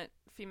 33%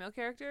 female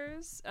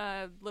characters.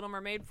 Little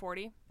Mermaid,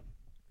 40.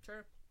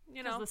 Sure.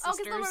 You know. The Oh, because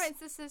sisters. Little Mermaid's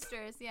the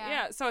sisters. Yeah.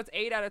 Yeah, so it's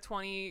 8 out of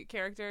 20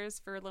 characters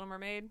for Little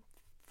Mermaid,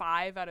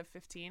 5 out of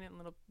 15 in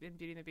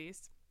Beauty and the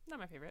Beast. Not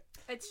my favorite.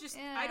 It's just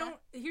Yeah. I don't.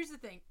 Here's the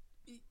thing.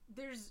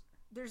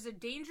 There's a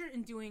danger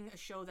in doing a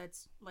show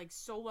that's like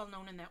so well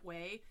known in that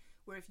way.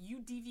 Where if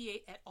you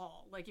deviate at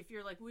all, like if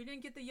you're like, we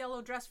didn't get the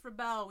yellow dress for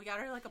Belle, we got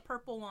her like a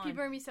purple one.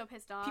 People are gonna be so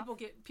pissed off.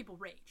 People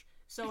rage.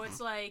 So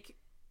it's like,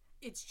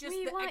 it's just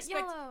We want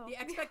yellow. the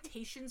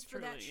expectations for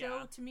that Truly, show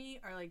yeah. to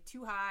me are like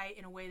too high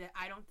in a way that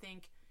I don't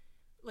think,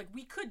 like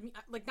we could,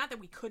 like not that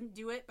we couldn't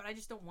do it, but I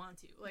just don't want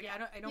to. Like I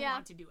don't Yeah.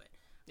 want to do it.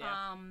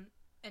 Yeah.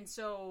 And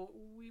so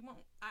we won't.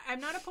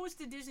 I'm not opposed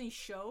to Disney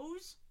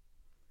shows,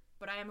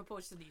 but I am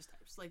opposed to these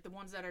types, like the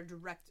ones that are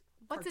direct.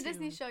 What's a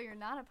Disney cartoon. show you're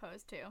not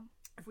opposed to?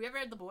 If we ever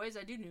had The Boys,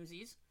 I'd do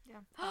Newsies.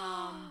 Yeah.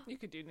 You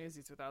could do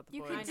Newsies without the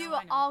You boys. could I do know,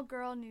 I know.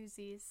 all-girl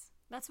Newsies.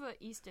 That's what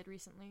East did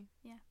recently.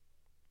 Yeah.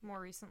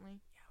 More recently.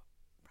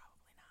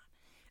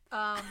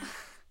 Probably not.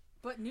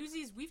 But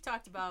Newsies, we've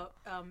talked about,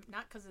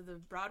 not because of the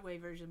Broadway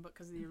version, but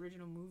because of the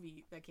original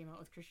movie that came out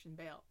with Christian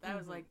Bale. That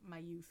was like my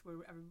youth, where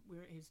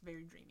it was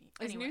very dreamy.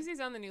 Is Anyway, Newsies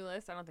on the new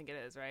list? I don't think it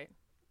is, right?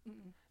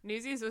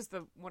 Newsies was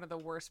one of the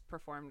worst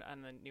performed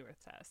on the newer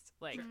test.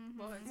 Like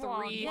Well,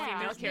 three yeah.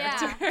 female Yeah.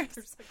 characters.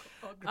 There's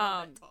like a girl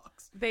that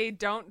talks. They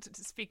don't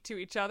speak to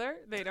each other.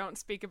 They don't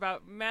speak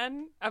about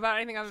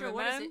anything other Sure, than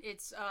what is men. it?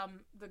 It's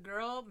the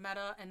girl,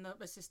 Meta, and the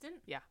assistant.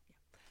 They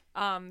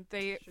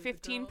Sure, the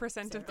 15% girl, of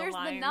Sarah. the There's the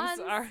lines nuns.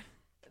 are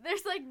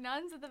There's like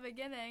nuns at the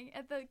beginning,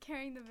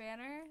 carrying the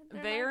banner.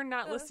 they're like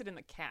not the- listed in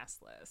the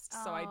cast list,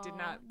 so I did Oh,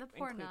 not the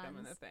poor include them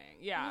in the nuns. thing.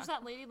 Yeah. There's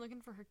that lady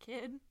looking for her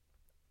kid.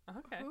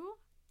 Okay. Who?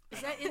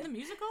 Is that in the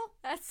musical?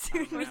 That's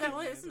Or is too that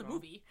what? It's in the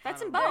movie.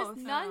 That's I in don't know. both.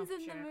 There's nuns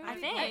in Sure. the movie. I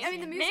think. I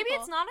mean, the musical. Maybe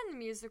it's not in the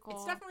musical.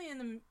 It's definitely in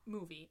the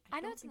movie. I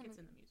know don't it's in think the it's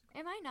in the musical.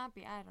 It might not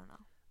be. I don't know.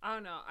 I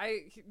don't know.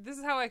 This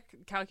is how I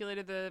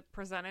calculated the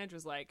percentage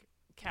was like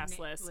cast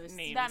list list.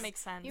 names. That makes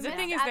sense. You The missed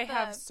thing is, at they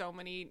have the- so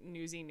many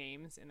newsy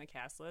names in the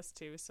cast list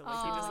too. So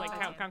like you just Oh. like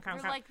count.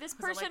 We're like this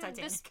Was it like person.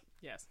 This Titanic?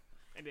 Yes,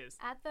 it is.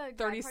 At the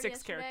 36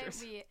 yesterday,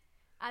 characters. we,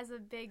 as a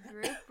big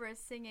group, were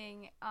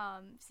singing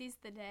 "Seize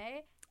the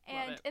Day," Love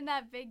and it. in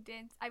that big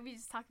dance, we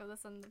just talked about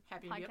this on the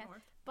Happy to be up podcast.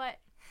 north. But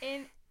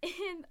in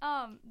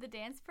the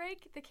dance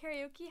break, the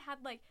karaoke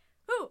had like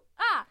 "Hoo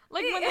ah,"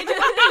 like when they did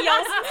like, the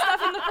yells and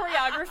stuff in the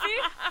choreography.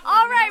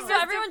 all right, So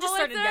everyone just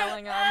started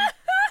yelling them.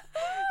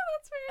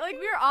 Like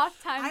we were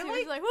off time. I So it like-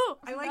 was like "Whoo!"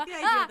 I like the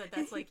ah. idea that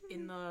that's like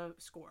in the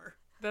score.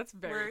 That's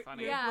very where,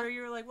 funny. Yeah. Where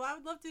you're like, well, I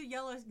would love to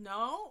yell.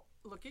 No,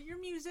 look at your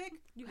music.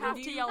 You Where have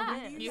do to yell where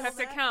this. do You yell have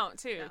to that? count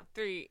 2, Yeah.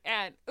 3,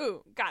 and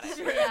ooh, got it.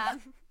 Yeah,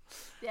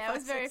 yeah, it 5,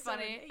 was very 6, 7,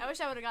 funny. 8. I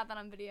wish I would have got that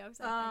on video. Cause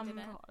I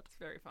didn't. It's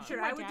very fun. Sure,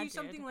 My I would dad do did.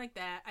 something like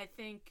that. I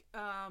think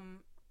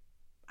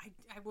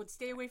I would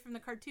stay away from the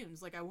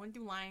cartoons. Like I wouldn't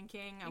do Lion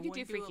King. I You could do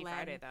wouldn't Freaky Aladdin.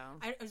 Friday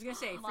though. I was gonna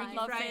say Freaky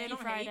Love Friday. I Freaky don't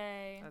hate.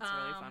 Friday. That's a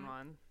really fun um,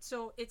 one.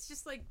 So it's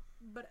just like,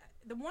 but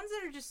the ones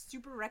that are just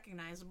super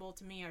recognizable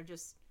to me are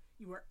just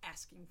you were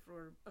asking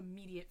for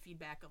immediate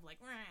feedback of like,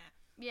 "Rah."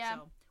 Yeah.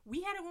 So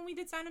we had it when we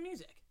did Sound of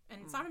Music,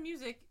 and Sound of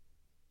Music,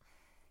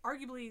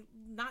 arguably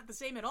not the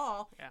same at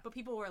all. Yeah. But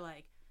people were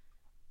like,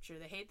 sure,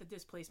 they hate the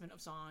displacement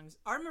of songs.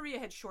 Our Maria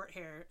had short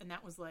hair, and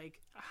that was like,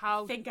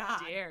 How thank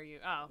God. dare you?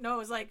 Oh, no, it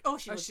was like, oh,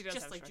 she Oh, looks she does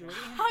just have like short Julie.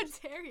 hair. How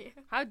dare you?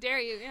 how dare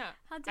you? Yeah.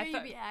 How dare you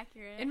thought- be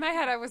accurate? In my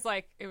head, I was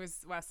like, it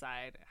was West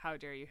Side. How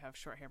dare you have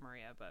short hair,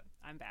 Maria? But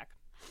I'm back.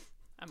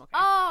 I'm okay.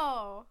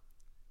 Oh.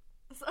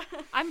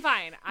 I'm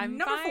fine. I'm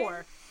Number fine.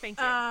 4 Thank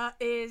you.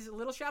 is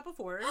Little Shop of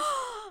Horrors.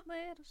 I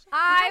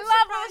I'm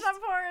love surprised Little Shop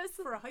of Horrors.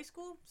 For a high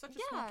school, such a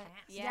small Yeah.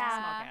 cast. Yeah.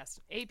 Small cast.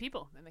 8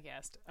 people in the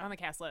cast. On the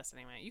cast list,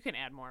 anyway. You can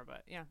add more,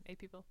 but yeah, 8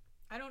 people.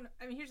 I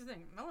mean, here's the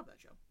thing. I love that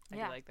show. I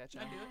Yeah. do like that show.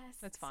 I'd do it. Yes,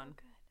 That's fun. So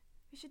good.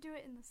 We should do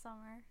it in the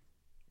summer.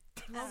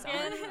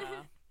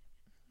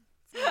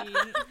 So,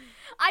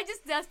 I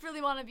just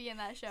desperately want to be in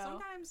that show.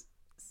 Sometimes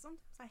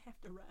I have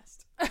to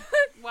rest.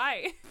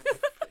 why?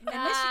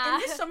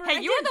 And this summer, Hey, I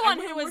you were did. the I one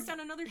went who and was. worked on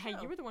another show. Hey,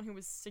 you were the one who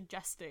was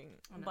suggesting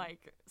know.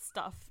 like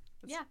stuff.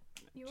 Yeah,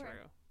 you were.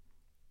 True.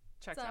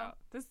 Checks So- out.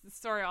 This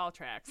story all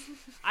tracks.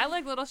 I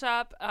like Little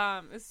Shop.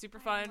 It's super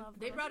fun. love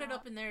They Little brought it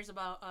Shop. up in theirs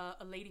about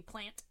a lady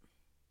plant,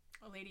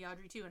 a lady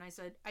Audrey too, and I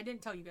said I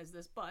didn't tell you guys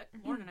this, but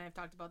Lauren and I have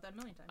talked about that a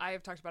million times. I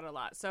have talked about it a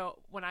lot. So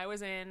when I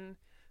was in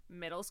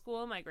middle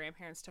school, my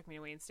grandparents took me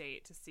to Wayne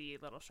State to see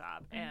Little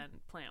Shop, and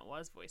Plant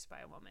was voiced by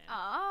a woman.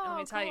 Oh, And let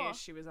me tell you, cool.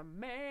 she was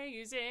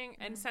amazing.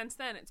 And since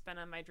then, it's been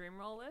on my dream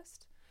role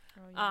list.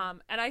 Oh,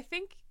 And I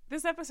think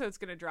this episode's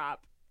going to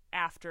drop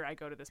after I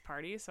go to this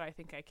party, so I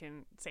think I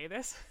can say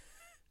this.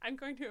 I'm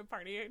going to a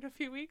party in a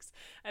few weeks,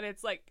 and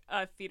it's like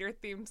a theater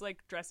themed like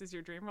dress as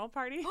your dream role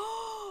party.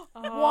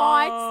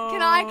 What?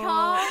 Can I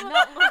come?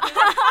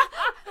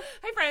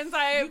 Hey friends,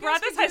 I You guys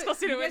brought this could high do school it-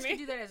 student You with guys could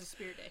me. do that as a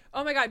spirit day.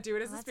 Oh my god, do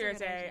it as a That's a spirit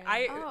good day.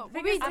 idea. Oh,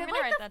 thing we is, did I'm gonna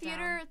like write the that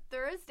theater down.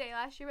 Thursday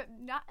last year, but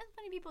not as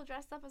many people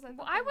dressed up as I thought.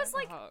 Well, they I was would.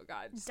 like oh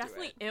god, just do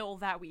definitely it. ill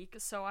that week,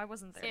 so I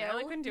wasn't there. I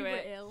really couldn't do You were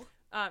it. ill.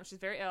 She's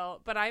very ill,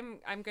 but I'm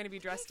going to be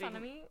dressed fun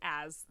of me.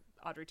 as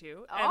Audrey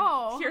too.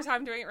 Oh. And here's how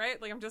I'm doing it, right?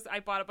 Like I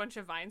bought a bunch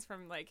of vines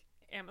from like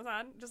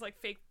Amazon, just like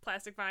fake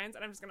plastic vines,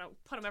 and I'm just gonna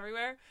put them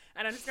everywhere,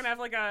 and I'm just gonna have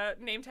like a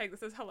name tag that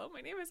says "Hello,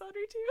 my name is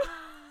Audrey too."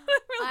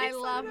 I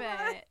love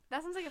it.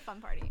 That sounds like a fun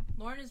party.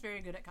 Lauren is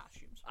very good at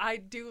costumes. I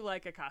do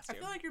like a I costume.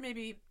 feel like you're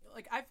maybe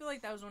like I feel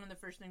like that was one of the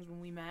first things when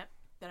we met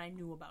that I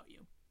knew about you,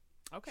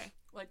 Okay.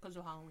 like because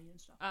of Halloween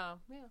and stuff. Oh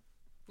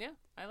yeah.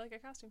 I like a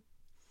costume.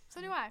 So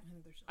do I. I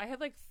think they're silly. I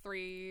had like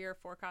 3 or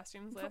 4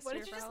 costumes last What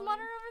year. did you for just Halloween.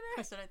 mutter over I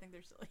there? said I think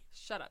they're silly.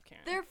 Shut up,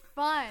 Karen. They're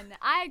fun.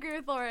 I agree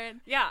with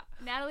Lauren. yeah.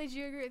 Natalie, do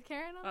you agree with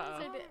Karen on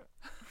this? Uh-oh. Or did...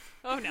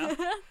 Oh no.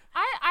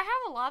 I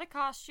have a lot of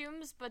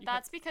costumes, but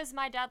that's because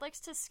my dad likes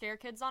to scare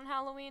kids on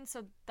Halloween,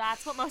 so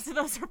that's what most of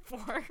those are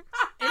for.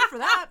 And for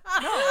that,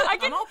 no,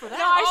 I'm all for that.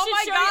 No, I Oh should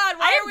my show God, you.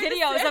 why I are we have the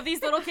videos same? of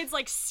these little kids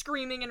like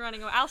screaming and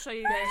running away. I'll show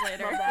you guys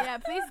later. Love that. Yeah,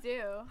 please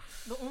do.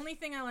 The only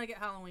thing I like at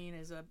Halloween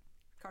is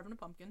carving a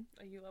pumpkin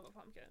You love a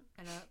pumpkin.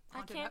 and a I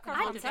haunted can't and carve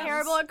I'm haunted pumpkins.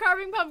 terrible at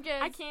carving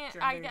pumpkins. I can't.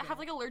 Sure, I'm I very good have at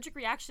like allergic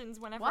reactions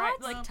whenever What?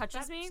 it like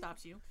touches that me.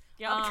 stops you.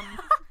 Yeah.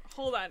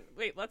 Hold on.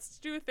 Wait, let's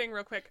do a thing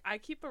real quick. I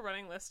keep a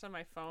running list on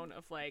my phone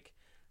of like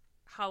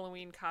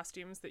Halloween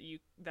costumes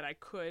that I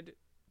could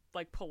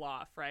like pull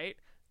off, right?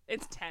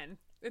 It's 10.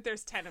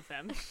 There's 10 of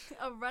them.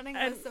 A running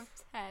And list of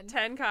 10.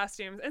 10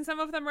 costumes. And some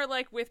of them are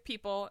like with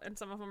people and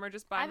some of them are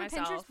just by I have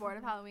myself. a Pinterest board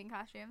of Halloween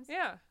costumes.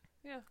 Yeah.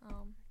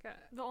 Got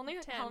The only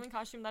 10. Halloween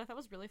costume that I thought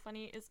was really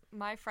funny is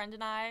my friend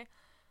and I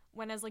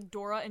went as like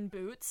Dora in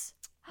boots,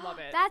 Love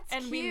it. That's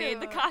and cute. we made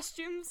the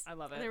costumes. I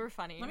love it. They were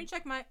funny. Let me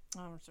check my.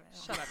 Oh, I'm sorry.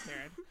 Shut up,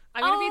 Karen.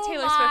 I'm gonna be Oh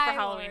Taylor Swift for my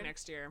Halloween Lord.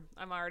 next year.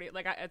 I'm already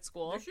at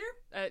school. This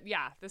year?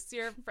 Yeah, this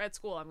year at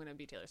school I'm gonna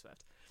be Taylor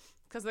Swift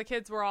because the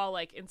kids were all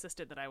like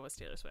insisted that I was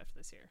Taylor Swift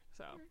this year.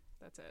 So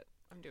that's it.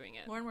 I'm doing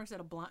it. Lauren works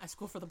at a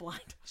school for the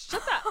blind.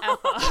 Shut the f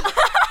up.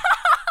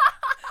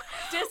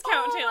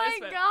 Discount Oh Taylor my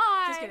Swift.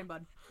 god. Just kidding,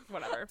 bud.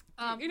 Whatever.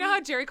 You know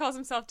how Jerry calls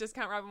himself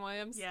Discount Robin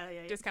Williams? Yeah.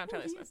 Discount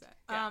Taylor He Swift. is that.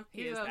 Yeah,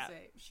 he here's is what I that. would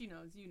say. She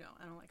knows. You know.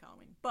 I don't like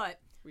Halloween, but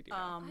We do. Know.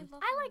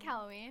 I like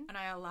Halloween. and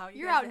I allow you.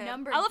 You're guys to have-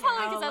 outnumbered. I love Karen.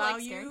 Halloween because I I'll like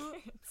allow scaring you-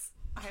 kids.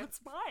 I have- That's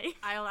why.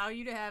 I allow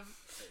you to have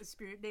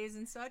spirit days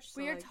and such.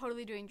 So We are like,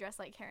 totally doing Dress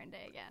Like Karen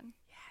Day again.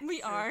 We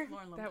sure, are.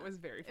 Lauren loved That was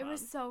very fun. It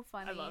was so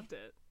funny. I loved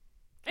it.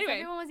 'Cause Anyway,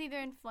 everyone was either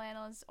in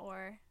flannels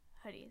or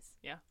hoodies.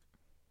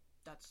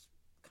 That's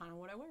kind of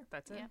what I wear.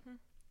 that's it. Yeah.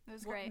 It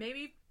was Well, great.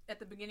 maybe at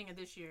the beginning of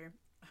this year,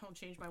 I'll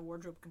change my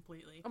wardrobe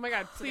completely. Oh my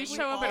god, please we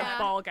show up in all a have-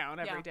 ball gown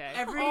every day.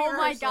 Every Oh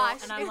my rehearsal,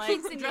 gosh, and I'm like,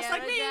 quinceañera dress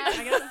like me. dress.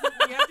 I guess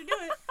you have to do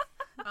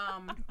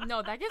it.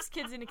 No, that gives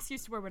kids an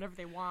excuse to wear whatever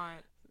they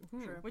want,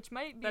 Sure. which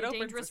might be That a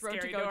opens dangerous a road to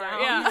scary go door.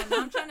 down. Yeah. Now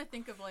I'm trying to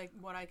think of like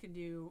what I could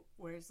do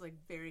where it's like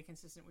very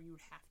consistent where you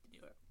would have to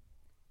do it.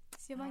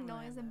 See I don't know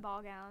Magnolias in that.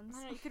 ball gowns. I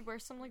don't know, you could wear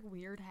some like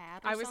weird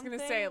hat. Or I was gonna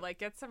something. say like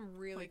get some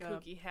really Like a-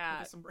 kooky Like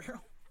hat a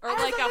sombrero. or I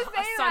was like gonna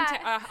say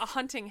a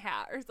hunting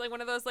hat or like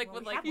one of those like Well,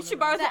 with we like have you one should of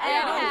borrow those. the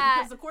Ed No, hat.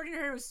 because the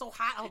coordinator was so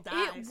hot, I'll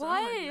die. It so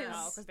I'm like, was.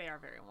 yes. because they are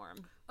very warm.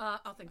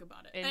 I'll think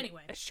about it. And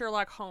Anyway, a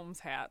Sherlock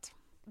Holmes hat.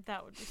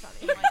 That would be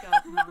funny. like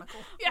a monocle.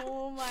 Yeah.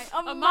 Oh my, A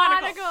a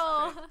monocle.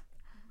 monocle.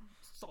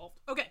 Solved.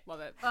 Okay. Love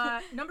it.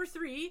 Number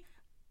 3.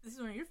 This is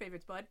one of your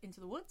favorites, bud. Into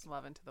the Woods.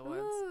 Love Into the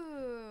Woods.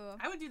 Ooh.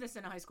 I would do this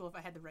in a high school if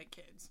I had the right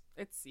kids.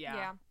 It's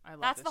Yeah. I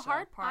love That's this the show.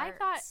 hard part. I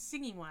thought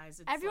Singing wise,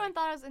 it's everyone like,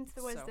 thought I was Into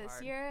the Woods so this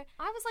hard. year.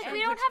 I was like, And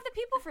we don't which- have the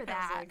people for I was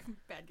that. like,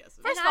 bad guesses.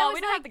 First And of I all, was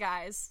we don't like- have the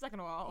guys.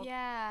 Second of all,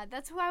 Yeah,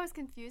 that's who I was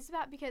confused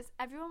about because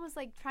everyone was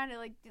like trying to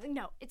like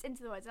no, it's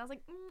Into the Woods, and I was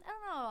like, I don't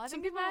know, I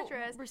some think people it's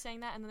mattress. were saying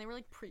that, and then they were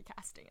like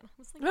precasting, and I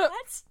was like,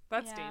 what?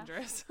 That's Yeah.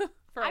 dangerous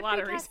for a I lot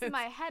of precast reasons. in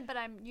my head, but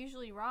I'm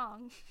usually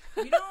wrong.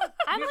 You don't.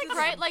 I'm here's like the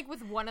right thing. like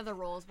with one of the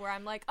roles where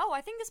I'm like, oh,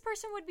 I think this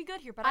person would be good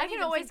here, but I, I don't can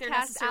even always think they're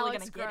cast necessarily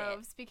Alex gonna get it.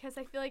 Groves because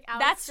I feel like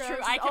Alex That's Groves true.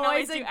 is I can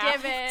always always a do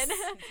Alex. given.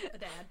 a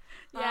dad.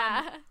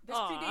 Yeah. This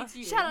Aw. predates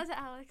you. Shout out to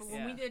Alex. But when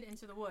Yeah. we did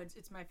Into the Woods,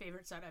 it's my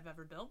favorite set I've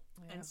ever built.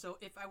 Yeah. And so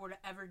if I were to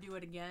ever do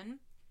it again,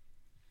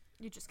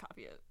 You just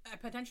copy it. I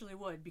potentially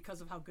would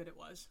because of how good it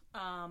was.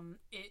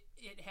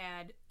 It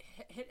had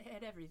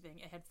everything.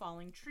 It had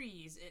falling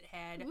trees. It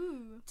had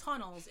Ooh.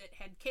 tunnels. It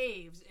had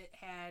caves. It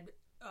had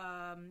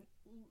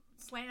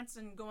slants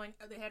and going.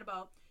 They had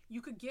about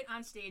you could get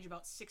on stage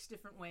about 6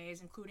 different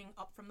ways, including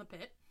up from the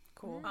pit.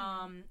 Cool.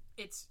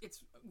 It's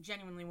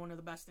genuinely one of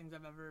the best things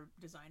I've ever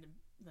designed and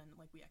then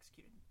like we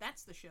executed.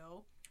 That's the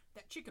show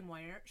that chicken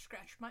wire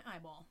scratched my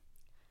eyeball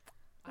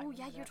I Oh, remember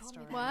yeah, you that told me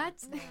story. What?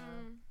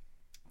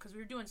 because we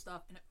were doing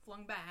stuff and it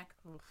flung back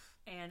Oof.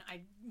 and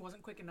I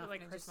wasn't quick enough.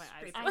 Like, and it hurts just my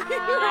eyes. scraped I my know.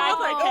 eye.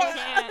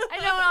 I can't. I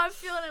know what I'm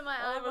feeling in my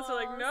All of us are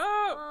like, eyeballs.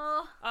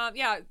 no. Oh.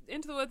 Yeah,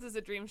 Into the Woods is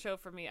a dream show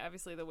for me.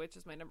 Obviously, The Witch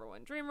is my number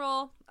 1 dream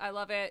role. I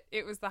love it.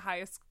 It was the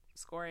highest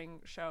scoring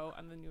show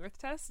on the New Earth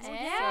test. Oh, So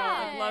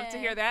yeah. I'd love to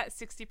hear that.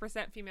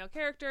 60% female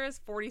characters,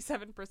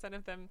 47%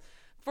 of them,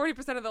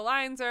 40% of the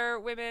lines are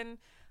women,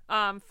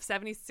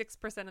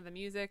 76% of the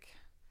music.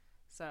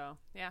 So,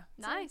 yeah.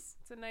 Nice.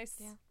 It's a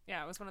nice,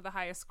 Yeah. it was one of the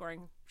highest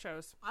scoring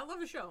shows. I love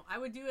the show. I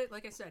would do it.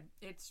 Like I said,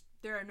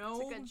 there are no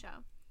It's a good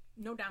show.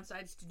 no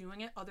downsides to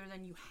doing it other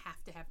than you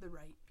have to have the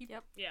right people.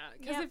 Yep. Yeah,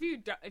 because Yep.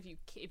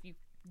 if you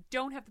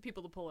don't have the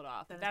people to pull it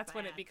off, Then it's that's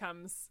when it bad.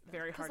 becomes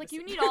very hard. Because like to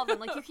you see. need all of them.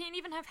 Like you can't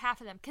even have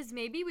half of them. Because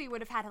maybe we would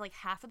have had like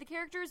half of the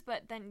characters,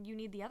 but then you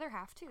need the other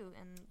half too.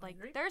 And like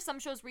agree. there are some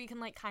shows where you can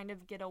like kind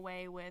of get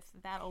away with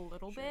that a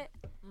little Sure.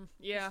 bit.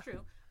 Yeah, It's true.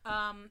 it's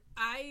hard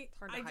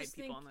to I hide just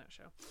people think on that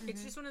show.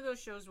 it's just one of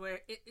those shows where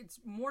it's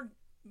more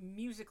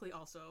musically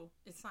also.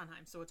 It's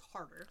Sondheim, so it's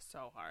harder.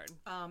 So hard.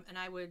 And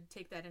I would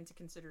take that into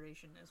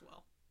consideration as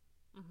well.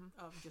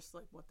 Mm-hmm. Of just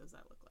like what does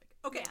that look like?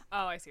 Okay, Yeah.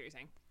 Oh, I see what you're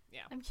saying.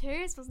 Yeah, I'm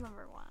curious what's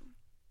number 1.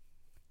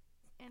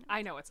 And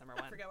I know what's number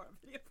I 1. forgot what I'm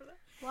video for that.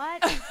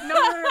 what?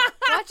 Number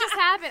What just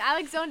happened? I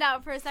like zoned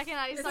out for a second.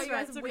 I just It's saw you right,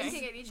 guys it's okay.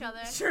 winking at each other.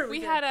 sure We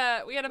did. had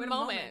a We had a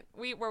moment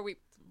where we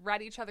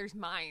read each other's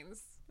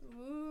minds.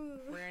 Ooh.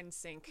 We're in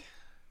sync.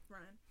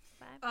 Ryan.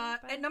 Bye, bye,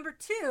 bye. At number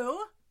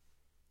 2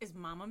 is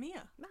Mamma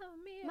Mia. Mamma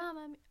Mia.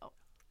 Mamma Mia. Oh.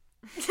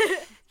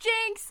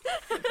 Jinx.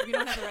 We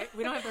don't have the right.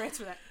 We don't have the rights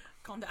for that.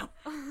 Calm down.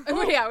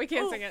 Yeah, we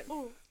can't sing it.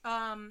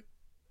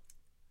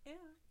 Yeah.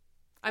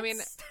 I mean,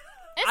 It's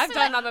I've the-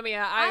 done Mamma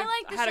Mia. I've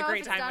like the had a show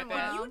great if it's time done with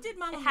well. it. You did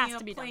Mamma It has Mia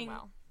to be done playing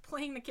well.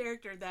 playing the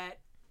character that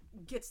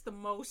gets the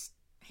most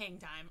hang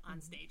time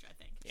on stage. I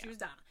think she Yeah. was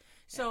Donna.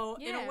 So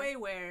in Yeah. a way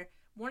where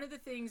one of the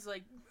things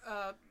like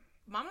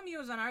Mamma Mia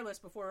was on our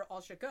list before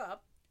All Shook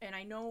Up, and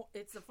I know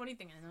it's a funny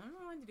thing. I don't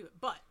know when to do it,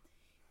 but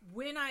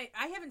when I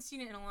haven't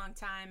seen it in a long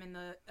time, and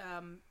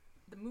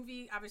the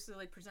movie obviously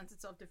like presents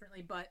itself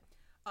differently, but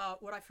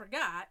what I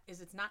forgot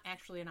is it's not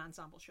actually an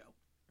ensemble show.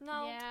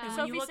 No. Yeah.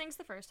 Sophie sings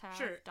the first half.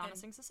 Sure, Donna and-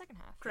 sings the second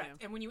half. Correct.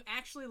 Yeah. And when you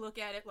actually look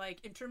at it,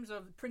 like in terms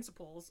of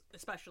principles,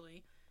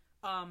 especially,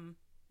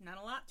 not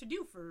a lot to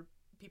do for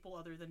people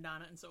other than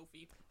Donna and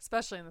Sophie.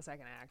 Especially in the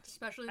second act.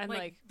 Especially And,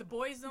 like, the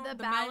boys don't, the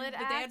the ballad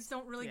men, the dads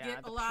don't really Yeah,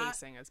 get the a lot.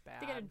 pacing is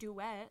bad. They get a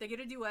duet. They get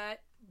a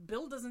duet.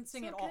 Bill doesn't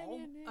sing at all.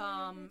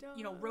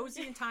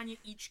 Rosie and Tanya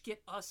each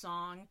get a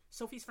song.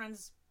 Sophie's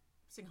friends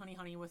sing "Honey,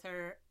 Honey" with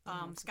her.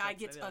 Sky That's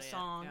gets really a it,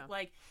 song. yeah.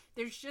 Like,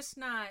 there's just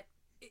not.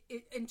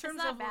 In terms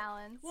It's not of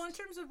balanced. well, in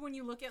terms of when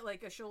you look at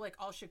like a show like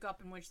All Shook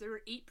Up, in which there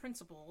were 8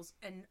 principals,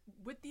 and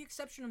with the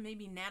exception of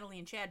maybe Natalie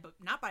and Chad, but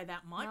not by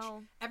that much,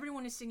 No.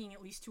 everyone is singing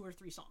at least 2 or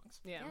 3 songs,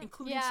 Yeah.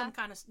 including Yeah. some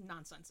kind of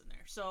nonsense in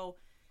there. So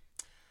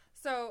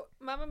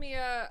Mamma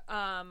Mia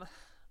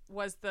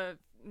was the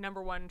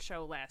number 1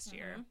 show last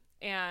year.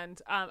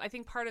 And I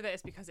think part of it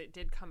is because it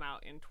did come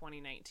out in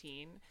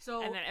 2019.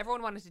 So- and then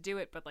everyone wanted to do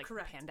it, but like the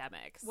Correct.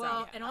 pandemic.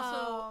 Well, so, and also,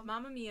 Oh.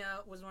 Mamma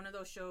Mia was one of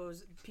those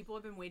shows people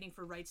have been waiting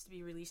for rights to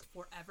be released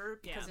forever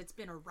because Yeah. it's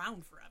been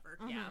around forever.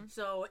 Yeah.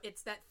 So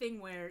it's that thing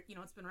where,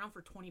 it's been around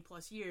for 20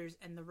 plus years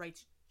and the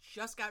rights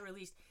just got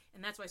released.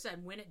 And that's why I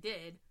said when it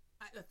did,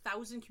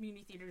 1,000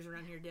 community theaters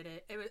around here did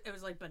it. It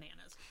was like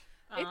bananas.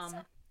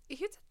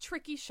 it's a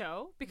tricky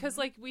show because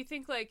like we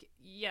think like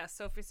yes,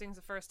 Sophie sings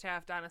the first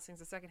half, Donna sings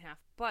the second half,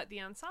 but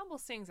the ensemble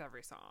sings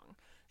every song.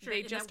 Sure, They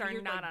in just that are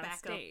weird, not like, on backup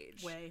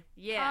stage. way.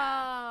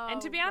 Yeah. Oh, And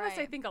to be honest,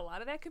 I right. think a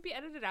lot of that could be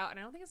edited out, and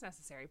I don't think it's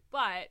necessary.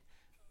 But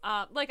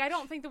like I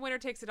don't think The Winner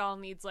Takes It All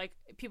needs like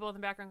people in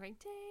the background going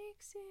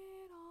takes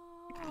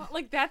it all.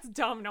 Like that's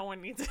dumb. No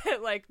one needs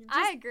it. Like just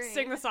I agree.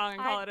 sing the song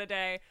and call it a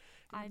day.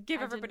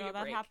 Give everybody didn't know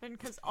a break. that happened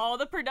because all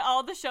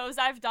the shows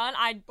I've done,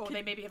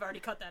 They maybe have already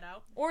cut that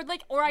out. or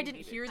I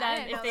didn't hear I that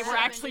didn't if know they that were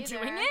happened actually either.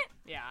 doing it.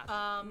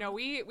 Yeah. No,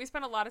 we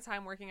spent a lot of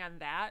time working on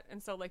that,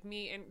 and so like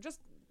me and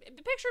just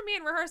picture me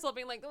in rehearsal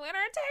being like, the winner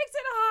takes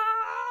it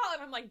all,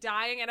 and I'm like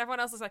dying, and everyone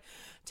else is like,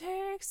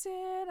 takes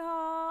it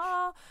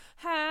all,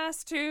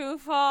 has to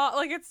fall.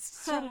 Like it's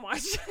so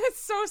much.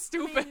 It's so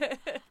stupid.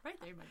 Right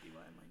there might be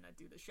why I might not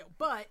do the show.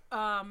 But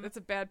That's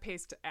a bad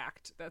paced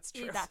act. That's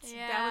true. that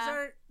Yeah.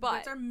 was But-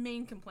 that's our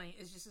main complaint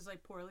is just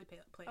like poorly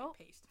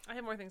paced. I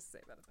have more things to say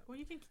about it. Well,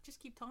 you can just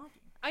keep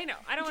talking. I know.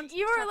 I don't want to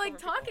You were talk like over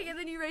people. talking and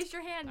then you raised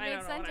your hand I mid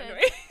don't know what I'm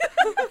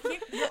sentence. doing.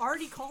 You're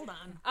already called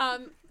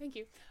on. Thank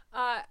you.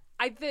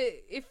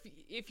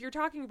 If you're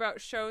talking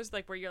about shows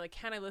like where you're like,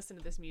 can I listen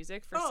to this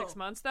music for 6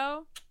 months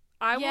though?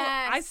 I will.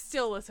 I Yes.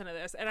 still listen to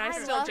this, and I I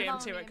still love jam Mamma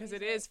to it Mia because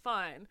it music. is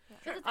fun.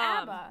 Because it's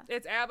ABBA.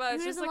 It's ABBA.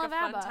 It's Who just doesn't like a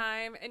love fun ABBA?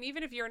 time. And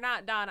even if you're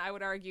not Don, I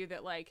would argue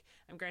that like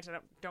I'm granted I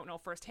don't know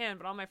firsthand,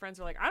 but all my friends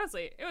are like,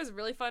 honestly, it was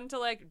really fun to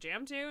like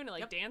jam to and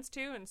like dance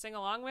to and sing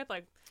along with.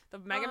 Like the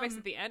mega mix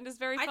at the end is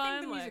very fun. I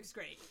think the like, music's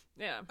great.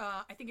 yeah.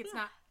 I think it's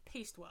not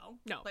paced well.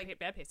 No, like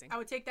bad pacing. I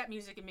would take that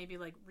music and maybe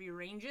like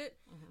rearrange it.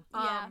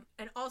 Yeah.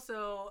 And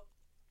also,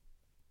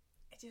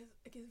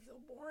 it gets so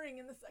boring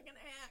in the second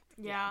act.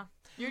 Yeah,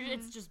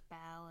 it's just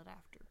ballad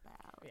after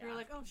ballad. Yeah. You're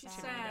like, oh, she's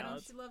Sad. sad. Oh,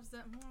 Ballads. she loves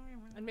that.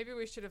 And maybe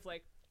we should have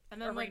like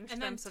And then like, arranged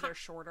and them then so they're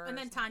shorter. and or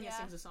then something. Tanya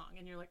sings a song,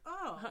 and you're like,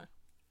 oh,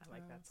 I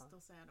like that song. Still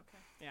sad. Okay.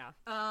 Yeah.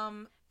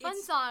 Fun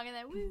It's- song and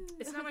then woo.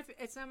 It's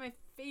not my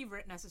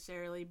favorite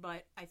necessarily,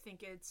 but I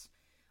think it's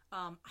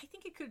I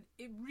think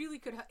it really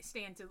could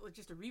stand to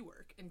just a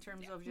rework in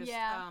terms of just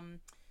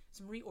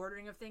some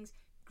reordering of things.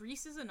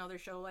 Grease is another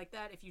show like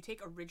that. If you take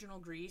original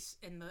Grease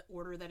in the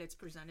order that it's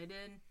presented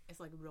in, it's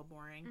like real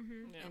boring,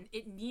 Yeah. and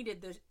it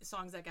needed the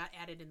songs that got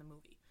added in the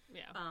movie.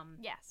 Yeah.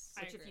 Yes.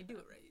 Which I if agree you with do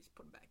that. it right, you just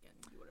put them back in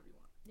and do whatever you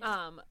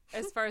want.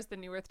 As far as the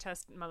New Earth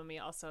test, Mamma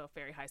Mia also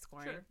very high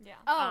scoring. Sure. Yeah.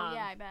 Oh,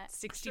 yeah, I bet.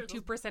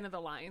 62% of the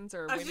lines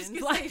are I was just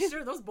women's gonna say, lines.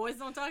 sure, those boys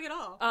don't talk at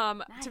all.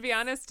 To be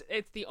honest,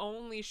 it's the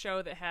only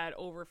show that had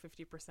over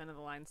 50% of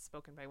the lines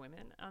spoken by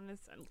women on this.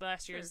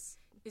 Last year's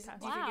Do you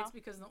think Wow. it's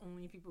because the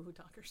only people who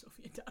talk are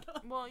Sophie and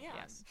Donna? Well, yeah.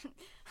 Yes.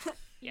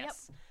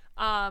 Yes.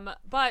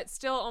 But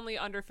still only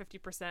under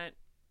 50%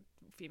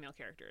 female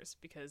characters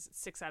because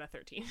 6 out of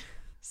 13.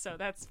 So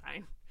that's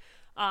fine.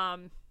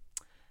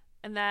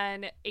 And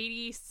then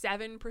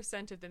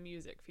 87% of the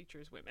music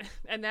features women.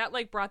 And that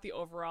like brought the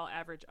overall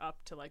average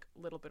up to like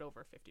a little bit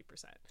over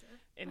 50%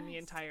 in the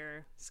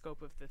entire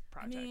scope of the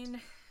project, I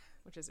mean,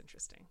 which is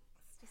interesting.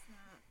 it's just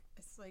not.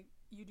 It's like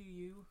you do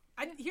you.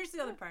 Here's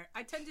the other part.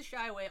 I tend to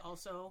shy away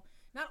also,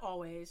 not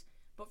always,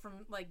 but from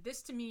like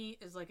this to me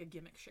is like a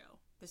gimmick show.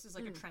 This is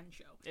like a trend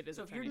show. It is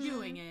So a if you're trendy show.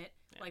 doing it,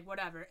 like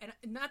whatever, and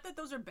not that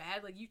those are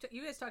bad. Like you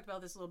guys talked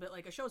about this a little bit.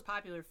 Like a show is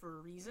popular for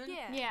a reason.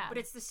 Yeah. But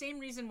it's the same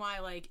reason why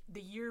like the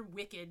year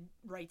Wicked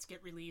rights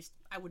get released,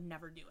 I would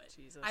never do it.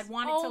 Jesus. I'd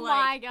want it Oh to my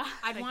like. God.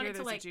 I'd I want hear it to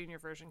there's like. a junior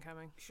version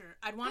coming. Sure.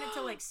 I'd want it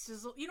to like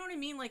sizzle. You know what I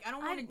mean? Like I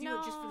don't want to do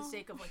it just for the no.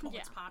 sake of like, oh,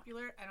 it's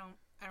popular.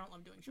 I don't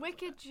love doing shows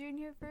Wicked like that.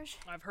 Junior version.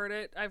 I've heard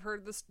it. I've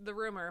heard the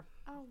rumor,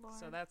 Oh Lord.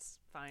 so that's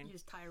fine. You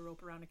just tie a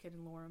rope around a kid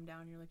and lower him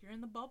down. You're like, you're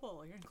in the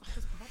bubble. You're in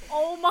Claudia's bubble.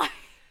 Oh my.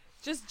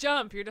 Just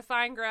jump. You're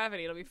defying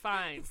gravity. It'll be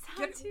fine.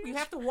 You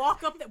have to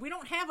walk up. We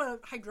don't have a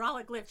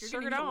hydraulic lift. You're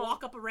Sure gonna need to don't.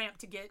 walk up a ramp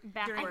to get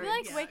Back. during- I feel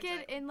like yeah, Wicked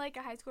exactly. in like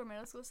a high school or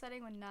middle school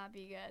setting would not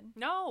be good.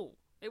 No,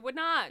 it would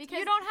not. Because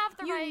You don't have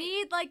the you right-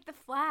 need like the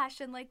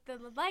flash and like the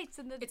lights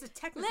and the It's a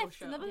technical lifts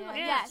show. and the Yeah,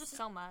 yes. it's just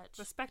so much.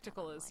 The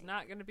spectacle is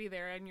not going to be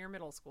there in your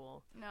middle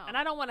school. No. And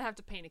I don't want to have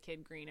to paint a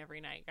kid green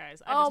every night,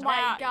 guys. I Oh just don't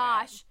my wanna do that.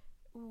 gosh.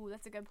 Ooh,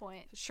 that's a good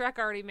point. Shrek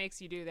already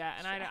makes you do that,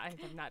 and I Shrek.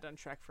 have not done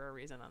Shrek for a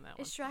reason on that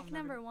one. Is Shrek never-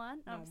 number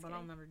one? No, I'm just but I'll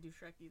kidding. never do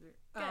Shrek either.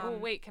 Oh,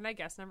 wait, can I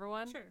guess number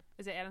one? Sure.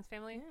 Is it Addams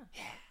Family?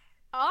 Yeah.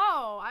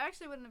 Oh, I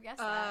actually wouldn't have guessed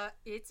that.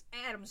 It's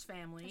Addams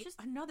Family. It's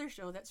just- another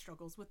show that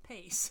struggles with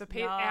pace. The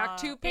Yeah. Act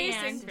 2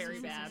 pacing, And very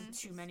bad.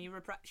 Too many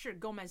Sure,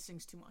 Gomez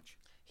sings too much,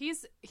 He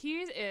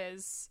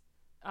is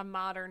a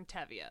modern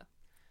Tevye.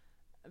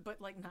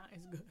 but like not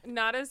as good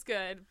Not as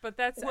good, but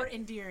that's or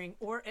endearing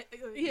or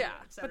yeah.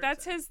 et cetera, But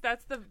that's et cetera.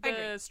 that's the I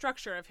agree.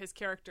 structure of his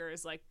character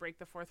is like break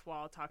the fourth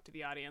wall, talk to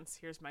the audience.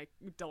 Here's my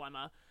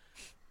dilemma.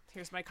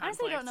 Here's my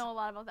conflict. Honestly, I don't know a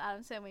lot about the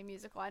Addams Family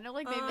musical. I know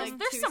like maybe like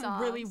There's two some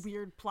songs. really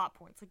weird plot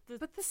points, like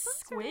But the songs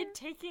squid are-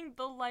 taking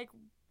the like.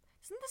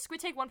 Doesn't the squid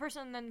take one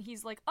person and then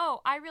he's like,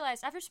 "Oh, I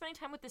realized after spending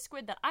time with the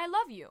squid that I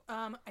love you."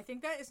 I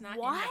think that is not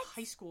in What?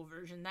 the high school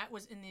version. That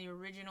was in the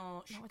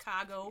original it's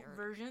Chicago weird.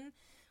 version.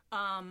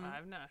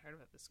 I've not heard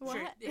about this. What?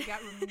 Sure, it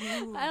got removed.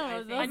 I don't know,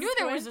 think, those I knew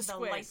there was a the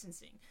squid.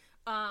 licensing.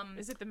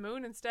 Is it the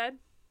moon instead?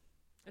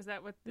 Is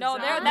that what? No,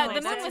 is there that that, no, the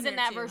that's moon was in in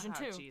there that too. version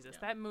Oh, too. Jesus,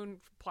 that moon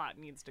plot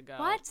needs to go.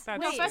 What? That's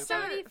Wait, stupid.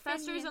 Fester-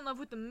 Fester is Finian- in love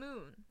with the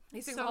moon. He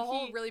sings so a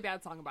whole he- really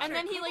bad song about And it.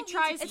 then he like It's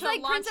tries It's to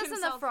like launch Princess and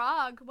himself. the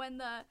Frog when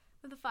the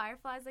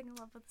firefly's like in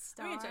love with the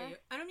star. I'm gonna tell you,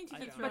 I don't mean to I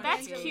keep don't. throwing But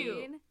that's shade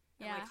cute. at,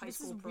 Yeah. like high This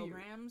school is weird.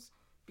 programs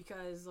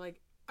because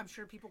like I'm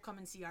sure people come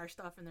and see our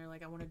stuff and they're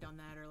like, I would have done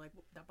that or like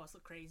that bus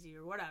looked crazy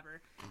or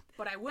whatever.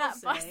 But I will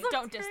That bus say, looked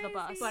Don't diss the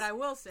bus. crazy. but I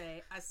will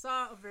say, I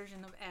saw a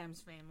version of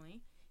Addams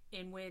Family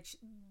in which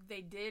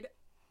they did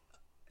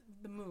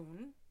the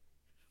moon,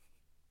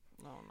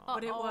 Oh no.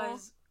 but it Uh-oh.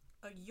 was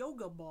a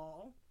yoga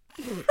ball,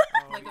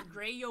 like a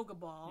gray yoga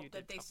ball You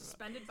that did they talk about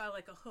suspended by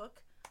like a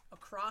hook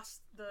across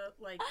the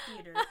like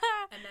theater,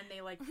 and then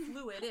they like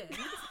flew it in.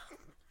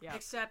 Yeah.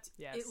 Except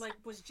Yes. it like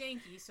was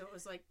janky, so it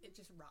was like it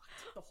just rocked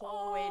the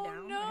whole way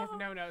down. no. I have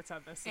no notes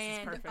on this. This is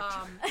And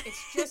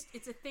perfect.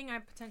 it's a thing I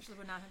potentially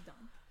would not have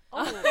done.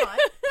 Oh, But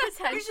here's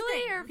the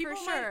potentially thing, or people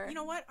for might- sure. you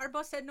know what? Our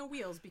bus had no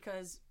wheels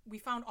because we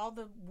found all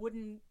the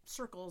wooden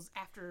circles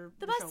after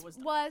The the show bus was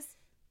done. was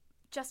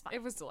just fine.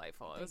 It was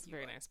delightful. It was a you,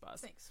 very bud. nice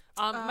bus. Thanks.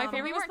 My But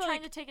favorite we was weren't the,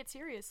 trying like, to take it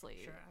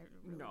seriously. Sure,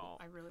 No.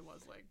 I really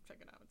was like, check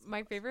it out. It's my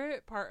the bus.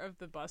 favorite part of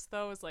the bus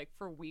though was like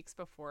for weeks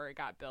before it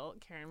got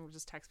built, Karen would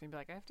just text me and be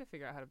like, "I have to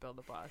figure out how to build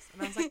a bus,"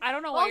 and I was like, "I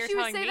don't know Well, why you're she would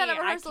telling say me. that at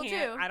I rehearsal,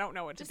 can't. too. I don't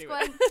know what to Just do go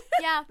with ahead. it."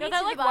 Yeah, No, me that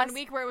too, like the one bus.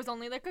 week where it was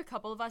only like a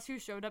couple of us who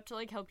showed up to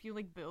like help you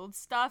like build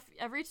stuff.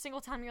 Every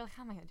single time you're like,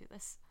 "How am I gonna do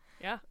this?"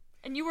 Yeah,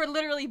 And you were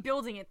literally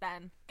building it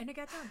then. And it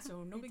got done,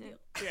 so no big did.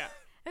 deal. yeah.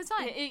 It's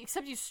fine.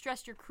 Except you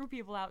stressed your crew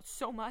people out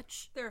so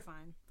much. They're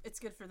fine. It's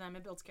good for them.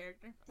 It builds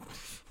character.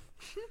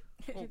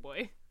 Oh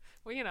boy.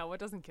 Well, you know what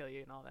doesn't kill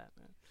you and all that.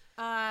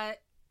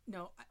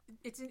 No,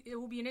 it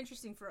will be an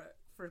interesting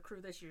for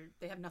crew this year.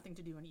 They have nothing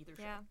to do in either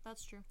show, Yeah,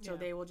 that's true. so Yeah.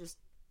 they will just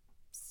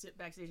sit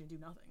backstage and do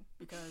nothing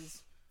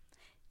because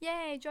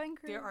Yay, join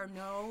crew. there are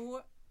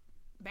no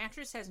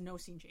mattress has no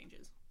scene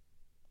changes.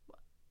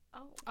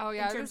 Oh. Oh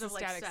yeah, in it terms was a of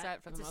like static set.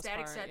 set for the It's a most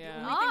static part. set. The Yeah.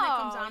 only thing that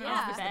comes Oh, on and yeah.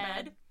 off is the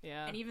Bed. bed,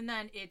 Yeah. and even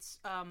then it's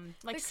Like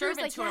The crew's,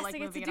 servants like, who are yes, like they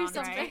get moving to it do on,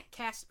 something. right?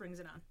 Cass brings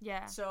it on.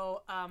 Yeah.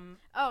 So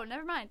Oh,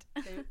 never mind.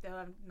 they'll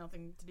have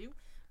nothing to do.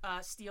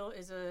 Steel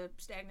is a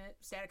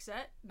static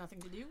set,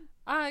 nothing to do.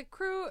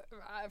 Crew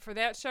for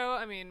that show.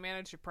 I mean,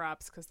 manage your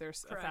props because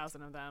there's Correct.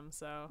 1,000 of them.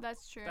 So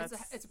That's true.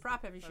 That's- It's a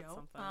prop heavy that's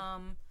show.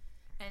 something.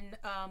 And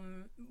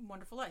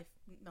Wonderful Life,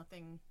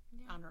 nothing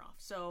on or off.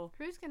 So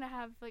Crew's gonna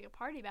have like a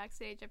party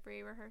backstage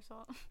every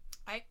rehearsal.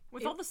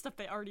 With it- all the stuff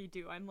they already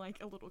do, I'm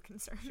like a little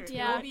concerned. Sure.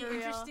 Yeah, It'll be for real.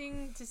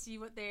 interesting to see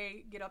what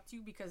they get up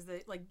to because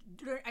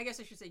I guess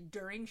I should say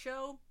during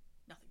show,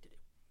 nothing to do.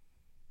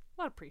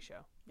 a lot of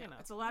pre-show. You know.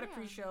 It's a lot of Yeah.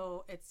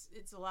 pre-show.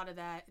 It's a lot of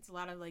that. It's a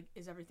lot of like,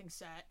 is everything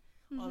set?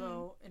 Mm-hmm.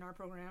 Although in our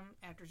program,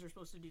 actors are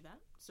supposed to do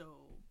that.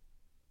 So,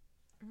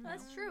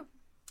 That's true.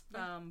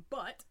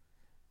 but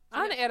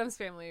On Addams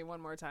Family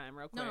one more time,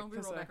 real quick. No, we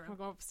 'cause, roll back around.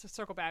 We'll go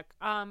circle back.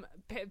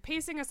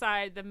 Pacing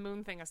aside, the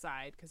moon thing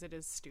aside, because it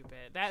is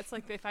stupid. That's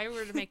like if I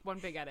were to make one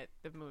big edit,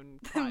 the moon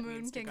The plot moon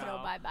needs to can go.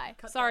 go bye bye.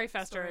 cut Sorry, that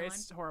Fester, storyline.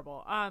 it's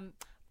horrible.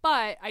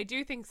 But I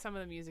do think some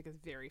of the music is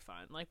very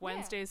fun. Like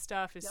Wednesday's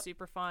stuff is Yep.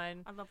 super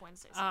fun. I love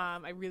Wednesdays.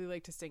 I really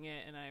like to sing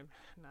it, and I'm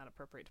not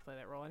appropriate to play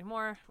that role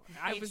anymore.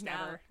 I was Aged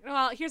never. out.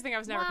 Well, here's the thing: I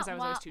was never because I was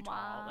Wah, always too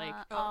wah, tall.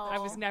 Like wah. I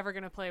was never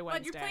gonna play But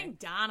Wednesday. you're playing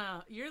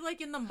Donna. You're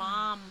like in the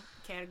mom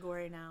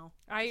category now.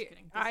 I Just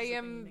kidding. This I is a thing you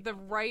am make the fun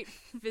of. right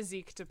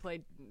physique to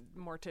play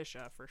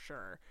Morticia for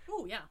sure.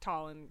 Oh yeah.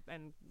 Tall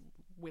and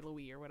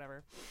willowy or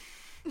whatever.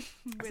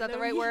 Is that the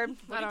right word?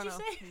 What I don't did know.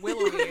 you say?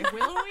 Willowy.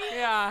 Willowy?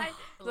 Yeah.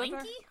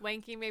 Lanky?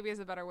 Lanky maybe is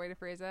a better way to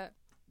phrase it.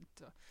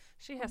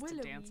 She has to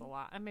dance a Willowy.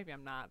 lot, and maybe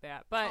I'm not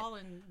that, but Tall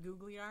and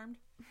googly armed.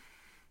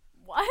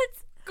 What?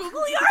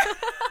 Googly armed?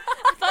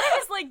 I thought it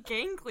was like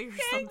gangly or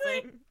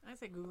something. I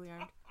say googly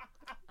armed.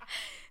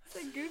 It's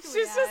a googly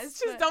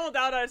she's doubled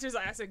down on it. She's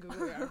like, I said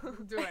Google.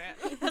 I'm doing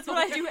it. That's what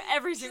I do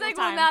every She's single like,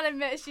 time. will not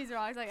admit she's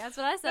wrong. She's like, that's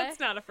what I say. That's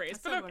not a phrase,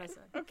 That's but what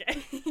I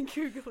okay. said.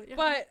 Okay. googly.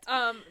 But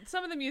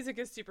some of the music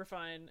is super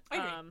fun, I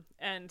agree.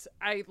 and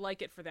I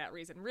like it for that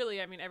reason. Really,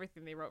 I mean,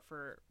 everything they wrote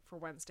for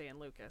Wednesday and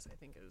Lucas, I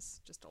think,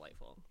 is just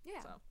delightful.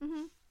 Yeah. So.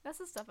 Mm-hmm. That's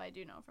the stuff I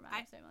do know from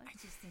Adam's Family. I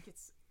just think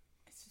it's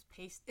just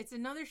paced. It's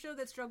another show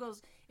that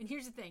struggles. And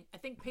here's the thing: I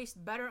think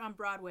paced better on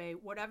Broadway.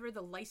 Whatever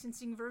the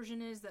licensing version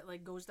is that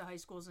like goes to high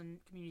schools and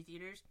community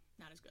theaters,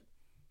 not as good.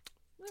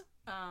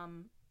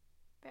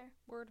 Fair.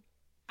 Word.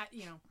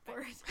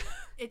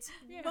 It's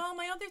well.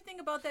 My other thing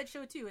about that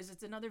show too is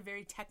it's another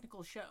very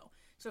technical show.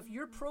 So if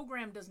your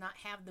program does not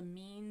have the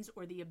means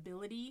or the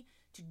ability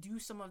to do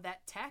some of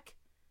that tech,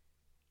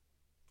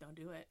 don't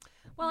do it.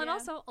 Well, and Yeah.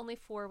 also only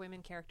 4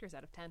 women characters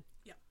out of 10.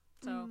 Yeah.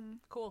 So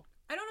cool.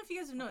 I don't know if you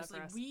guys have noticed, that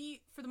for like us.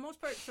 we, for the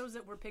most part, shows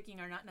that we're picking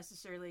are not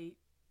necessarily,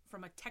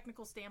 from a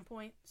technical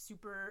standpoint,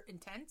 super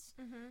intense.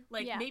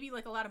 Like Yeah. maybe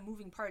like a lot of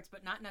moving parts,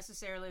 but not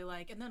necessarily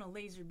like, and then a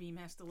laser beam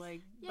has to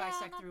like Yeah,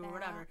 bisect not through or that.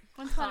 whatever.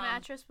 Once upon a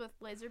mattress with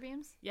laser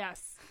beams.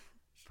 Yes.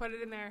 Put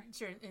it in there.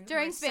 Sure,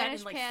 During like, set Spanish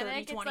in, like,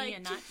 Panic, 30-20 it's like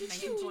and not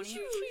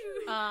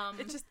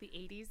 1920. It's just the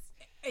 80s.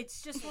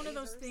 It's just one of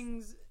those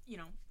things,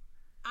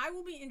 I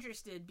will be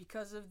interested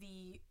because of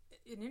an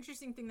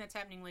interesting thing that's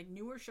happening, like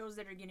newer shows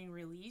that are getting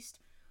released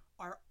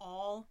are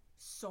all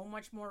so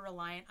much more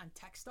reliant on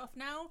tech stuff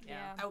now.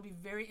 Yeah. I will be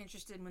very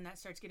interested when that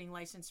starts getting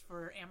licensed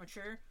for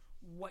amateur,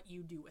 what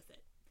you do with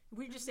it.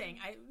 We were just saying,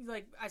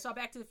 I saw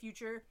Back to the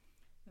Future.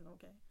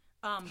 Okay.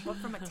 But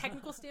from a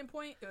technical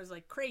standpoint, it was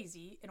like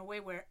crazy in a way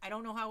where I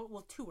don't know how it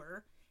will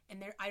tour,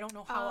 and I don't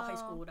know how a high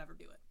school would ever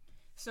do it.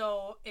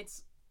 So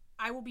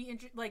I will be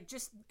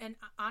interested, and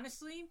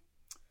honestly,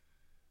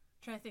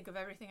 trying to think of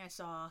everything I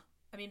saw.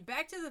 I mean,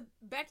 Back to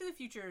the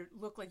Future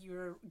looked like you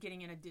were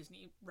getting in a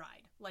Disney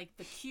ride. Like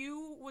the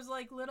queue was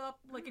like lit up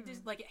like a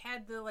Disney, like it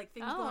had the like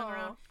things going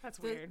around. That's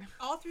weird.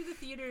 All through the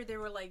theater,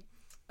 there were like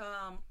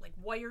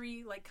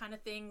wiry like kind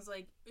of things.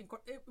 Like it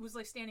was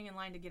like standing in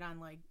line to get on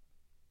like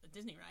a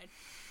Disney ride.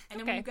 And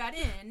then when you got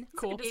in,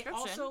 Cool. it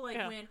also like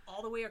Yeah. went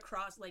all the way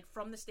across like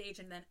from the stage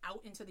and then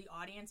out into the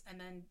audience, and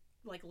then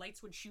like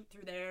lights would shoot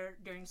through there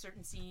during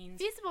certain scenes.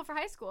 Feasible for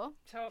high school.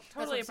 That's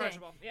Totally what I'm saying.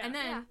 approachable. Yeah. And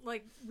then Yeah.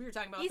 like we were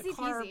talking about, Easy the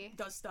car peasy.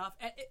 does stuff.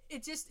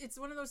 It's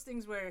one of those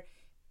things where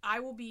I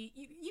will be,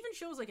 even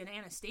shows like an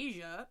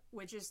Anastasia,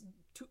 which is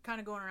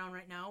kind of going around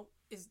right now,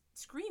 is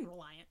screen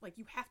reliant. Like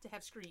you have to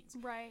have screens.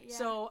 Right, yeah.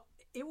 So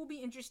it will be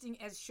interesting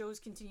as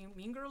shows continue.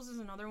 Mean Girls is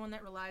another one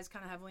that relies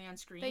kind of heavily on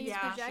screens. They use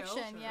for the show.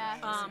 projection,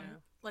 yeah.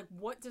 Like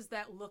what does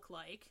that look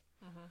like?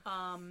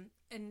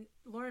 And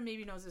Lauren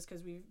maybe knows this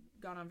because we've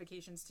gone on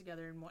vacations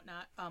together and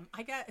whatnot.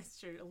 I got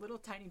a little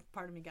tiny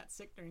part of me got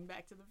sick during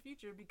Back to the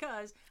Future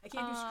because I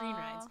can't do screen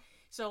rides.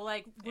 So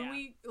like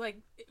when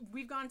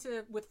we've gone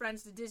with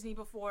friends to Disney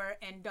before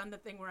and done the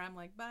thing where I'm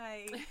like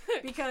bye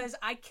because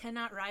I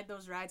cannot ride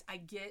those rides. I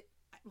get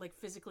like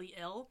physically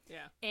ill.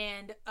 Yeah.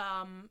 And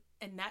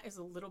that is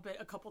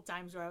a couple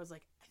times where I was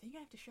like, I think I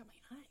have to shut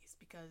my eyes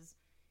because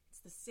it's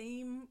the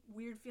same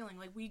weird feeling.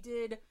 Like we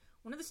did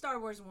one of the Star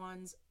Wars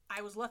ones.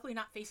 I was luckily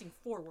not facing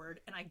forward,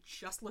 and I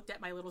just looked at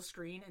my little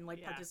screen and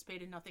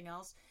participated in nothing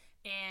else.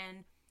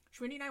 And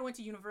Schwindy and I went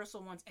to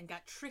Universal once and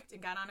got tricked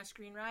and got on a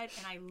screen ride,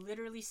 and I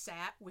literally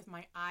sat with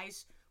my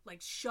eyes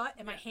like shut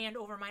and my hand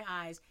over my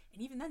eyes,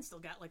 and even then still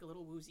got like a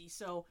little woozy.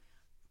 So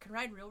can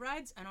ride real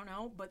rides? I don't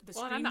know, but the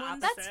screen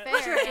ones. That's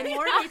fair. Sure, and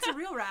Lauren hates a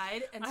real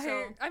ride, and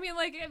I mean,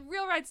 like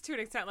real rides to an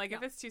extent. Like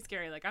if it's too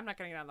scary, like I'm not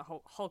gonna get on the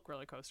Hulk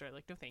roller coaster.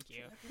 Like no, thank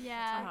you.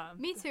 Yeah,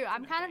 me too.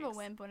 I'm no kind of a thanks.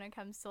 wimp when it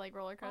comes to like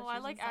roller coasters. Oh, I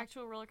like and stuff.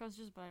 actual roller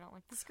coasters, but I don't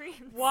like the screens.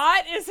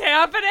 What is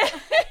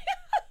happening?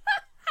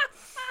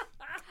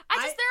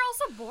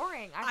 They're also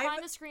boring. I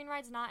find the screen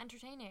rides not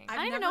entertaining. I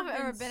don't even know if I've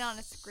ever been on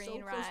a screen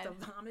so ride. close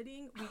to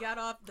vomiting. We got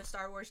off the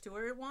Star Wars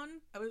tour one.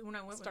 When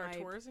I went Star with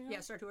my, Tours, you know? Yeah,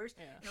 Star Tours.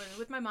 Yeah. And I was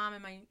with my mom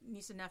and my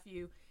niece and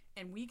nephew,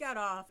 and we got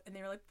off, and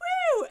they were like,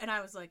 "Woo!" And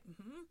I was like,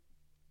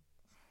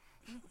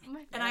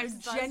 My and I face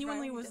buzzed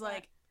genuinely right when was you did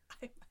like,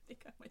 I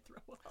think I might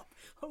throw up.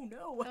 Oh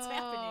no, what's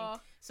happening?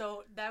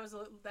 So that was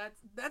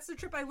that's the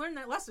trip I learned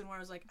that lesson where I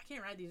was like, I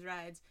can't ride these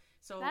rides.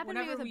 So that happened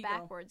to me whenever with we a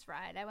backwards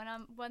ride. I went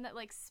on one that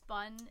like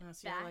spun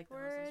see, I like those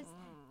as backwards,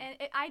 well.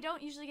 and I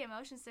don't usually get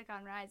motion sick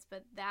on rides,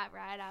 but that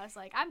ride I was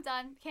like, I'm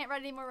done. Can't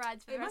ride any more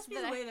rides for It the rest must of be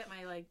the the day. way that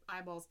my like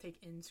eyeballs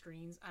take in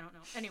screens. I don't know.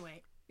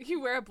 Anyway,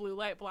 You wear a blue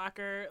light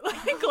blocker,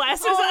 like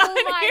glasses Oh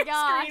on my your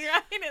gosh. screen,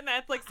 right? And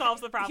that like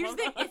solves the problem. here's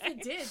the thing: if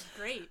it did,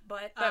 great.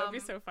 But that would be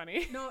so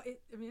funny. No, I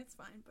mean it's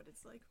fine, but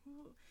it's like,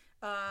 ooh.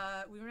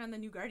 We went on the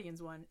New Guardians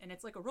one, and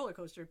it's like a roller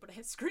coaster, but it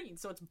has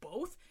screens, so it's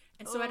both.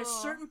 And so at a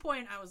certain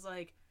point, I was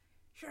like,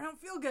 sure, I don't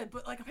feel good,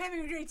 but like I'm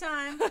having a great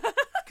time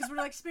because we're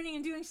like spinning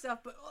and doing stuff.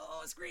 But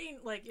screen,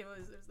 like it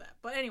was that.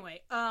 But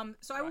anyway,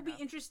 so I will be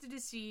interested to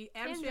see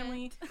Addams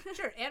Family.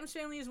 Sure, Addams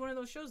Family is one of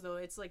those shows though.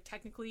 It's like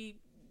technically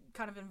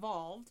kind of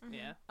involved.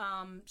 Yeah.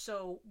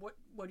 So what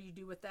do you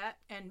do with that?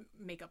 And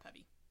makeup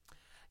heavy.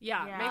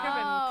 Yeah, Yeah. makeup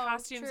and Oh,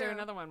 costumes true. are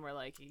another one where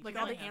like Like you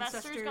all the can only have-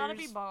 ancestors. Fester's gotta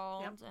be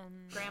bald Yep.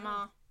 and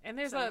Grandma. and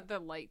there's So- the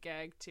light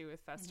gag too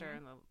with Fester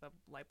and the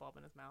light bulb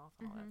in his mouth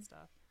and all that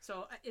stuff.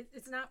 So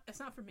it's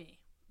not for me,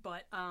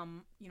 but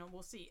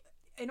we'll see.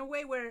 In a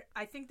way where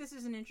I think this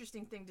is an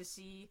interesting thing to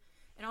see,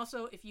 and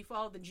also if you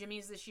followed the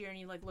Jimmys this year and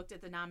you like looked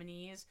at the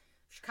nominees,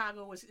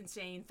 Chicago was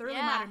insane. Thoroughly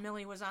Yeah. Modern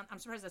Millie was on. I'm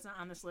surprised that's not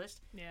on this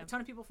list. Yeah. A ton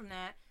of people from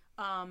that.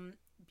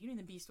 Beauty and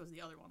the Beast was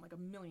the other one. Like a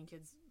million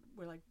kids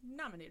were like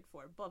nominated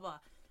for it. Blah blah.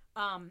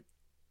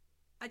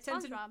 I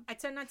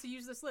tend not to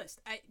use this list.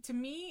 To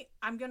me,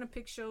 I'm gonna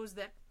pick shows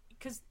that,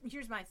 because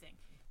here's my thing.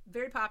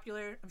 Very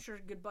popular. I'm sure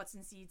good butts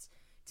and seats.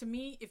 To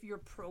me, if your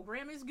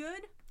program is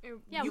good,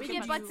 Yeah, you we can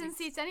get do- butts and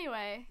seats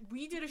anyway.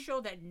 we did a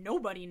show that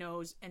nobody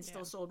knows and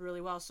still sold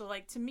really well. So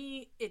like to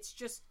me, it's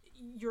just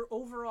your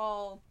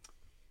overall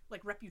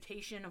like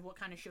reputation of what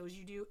kind of shows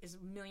you do is a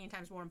million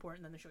times more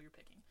important than the show you're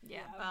picking.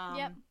 yeah.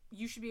 Yep.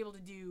 You should be able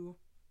to do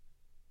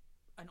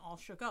an All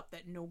Shook Up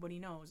that nobody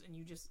knows, and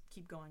you just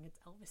keep going. It's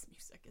Elvis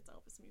music. It's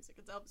Elvis music.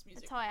 It's Elvis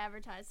music. That's how I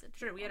advertised it.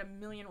 Sure, we had 1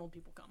 million old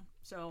people come,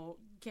 so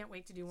can't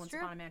wait to do Once true.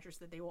 Upon a Mattress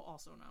that they will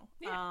also know.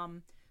 Yeah.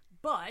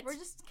 But We're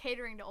just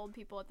catering to old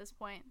people at this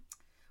point.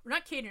 we're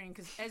not catering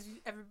because as you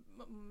guys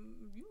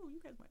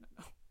might not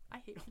know, I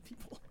hate old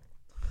people.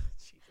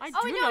 I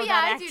Oh, do no, know yeah,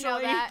 that, I do know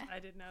actually. that. I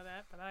didn't know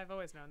that, but I've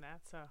always known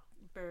that. So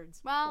Birds,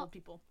 Well, old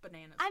people,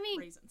 bananas, I mean,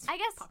 raisins, I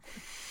guess.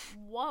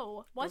 popcorn.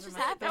 Whoa, what Those are just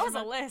my- happened? That was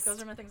those a are my- list.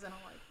 Those are my things I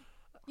don't like.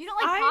 You don't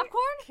like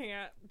popcorn?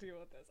 Can't deal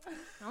with this.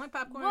 I don't like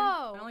popcorn. Whoa.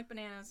 I don't like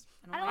bananas.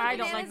 I I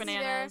don't like either.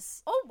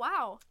 bananas. Oh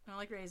wow, I don't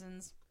like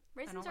raisins. I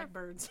raisins don't are. like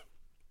birds.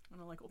 I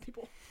don't like old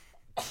people.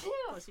 Ew.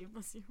 Bless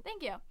you.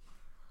 Thank you.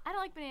 I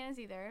don't like bananas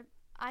either.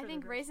 I Sure,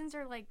 think they're good. raisins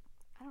are like,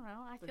 I don't know.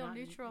 I They're feel not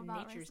neutral about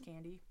nature's raisins.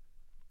 candy.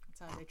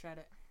 That's how they try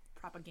to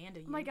propaganda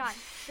you. Oh my god,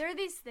 there are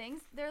these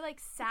things. They're like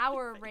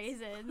sour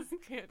raisins.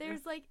 Can't do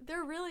There's like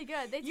they're really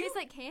good. They You- taste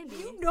like candy.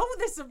 You know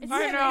this. You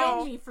I have know.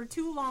 known me for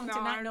too long to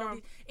No, not I know. know.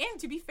 These. And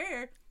to be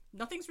fair,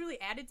 nothing's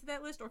really added to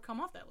that list or come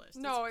off that list.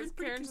 No, it's it's been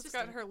pretty Karen just got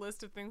consistent. her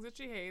list of things that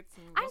she hates.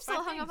 And I'm those still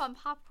five hung up things. on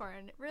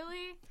popcorn.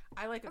 Really?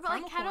 I like a What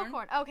about like caramel kettle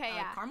corn? Okay, I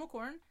yeah. like caramel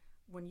corn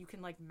when you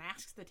can like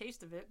mask the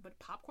taste of it, but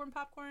popcorn,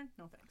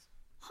 no thanks.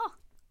 Huh.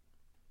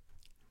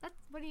 That's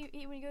what do you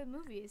eat when you go to the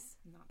movies?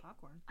 Not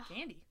popcorn.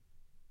 Candy.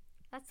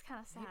 That's kind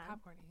of I hate sad.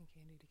 popcorn and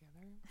candy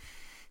together.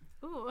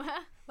 Ooh.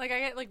 Like I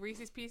get like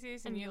Reese's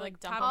Pieces and And you you, like like,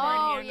 dump popcorn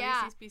them. Oh, and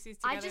yeah. Reese's Pieces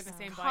I together just in the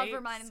same cover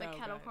bite. mine in the So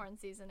kettle good. corn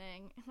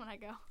seasoning when I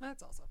go.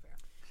 That's also fair.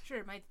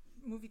 Sure, my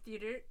movie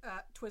theater,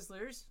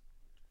 Twizzlers,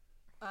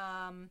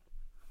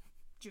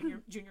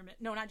 junior mint.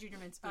 No, not junior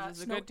mints. This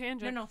is a good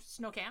tangent. No,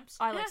 snow camps.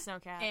 I like snow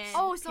caps. And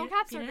Oh, snow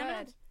caps are peanut good.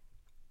 M&Ms.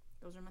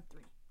 Those are my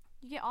 3.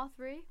 You get all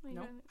three? When you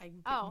No, go to- I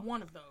picked Oh.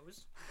 one of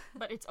those.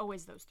 But it's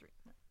always those 3.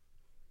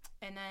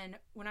 And then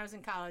when I was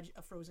in college,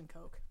 a frozen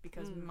Coke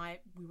because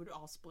we would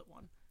all split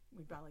one.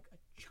 We'd buy like a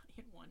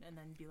giant one and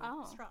then be like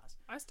Oh. straws.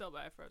 I still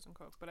buy a frozen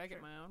Coke, but I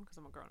get my own because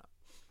I'm a grown up.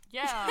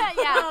 Yeah.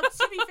 yeah. Well,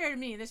 to be fair to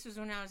me, this was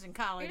when I was in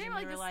college, You and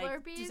didn't we like were the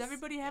like, Slurpees? "Does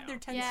everybody have their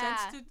 10 Yeah.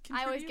 cents to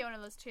contribute?" I always get one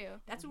of those too.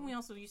 That's when we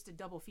also used to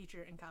double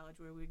feature in college,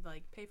 where we'd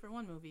like pay for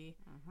one movie,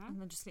 And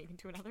then just sneak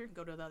into another.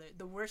 go to the other.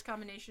 The worst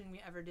combination we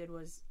ever did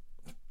was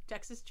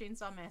Texas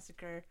Chainsaw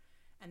Massacre,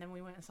 and then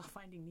we went and saw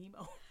Finding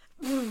Nemo.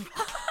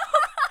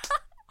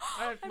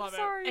 I love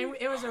sorry. And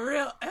it was a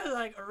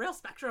real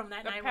spectrum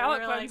that it. A night. palate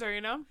where we were cleanser, like,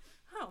 you know?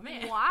 oh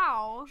man,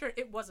 Wow. sure,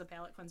 it was a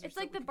palate cleanser. It's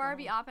so like we the could go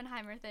Barbie home.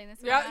 Oppenheimer thing.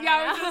 That's Yeah, going yeah. on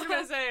I was right just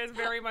gonna say it's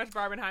very much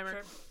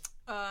Barbenheimer.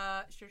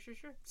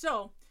 Sure.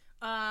 So,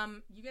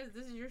 you guys,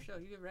 this is your show.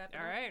 You can wrap it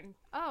All up. right, now.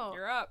 Oh.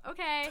 you're up.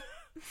 Okay. I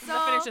So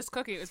finished this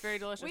cookie. It was very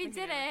delicious. we Thank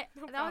you, did Nana.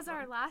 it. That was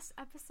our last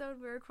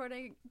episode we're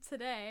recording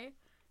today.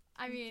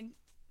 I mean,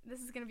 this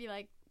is gonna be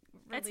like.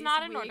 It's release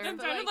not in week, order. It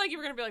but, sounded like you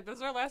were gonna be like, "This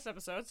is our last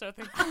episode," so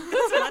thank you. Oh,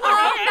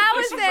 that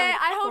was She's it. like,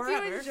 I hope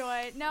forever. you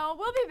enjoyed. No,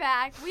 we'll be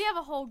back. We have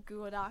a whole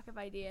Google Doc of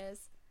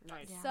ideas.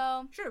 Nice. Yeah.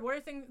 So Sure. What are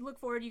things look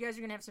forward? You guys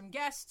are gonna have some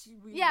guests.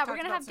 We Yeah, we're talked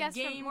gonna about have some guests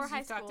from games. more high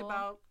We've talked school.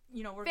 about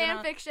we're fan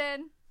gonna.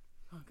 fiction.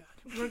 Oh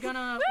god. We're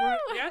gonna.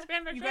 Yes,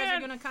 fan fiction. You guys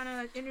are gonna kind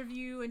of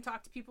interview and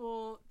talk to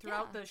people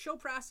throughout Yeah. the show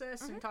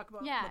process and talk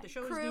about Yeah, what the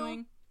show crew. is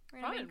doing.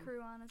 We're gonna bring Fun.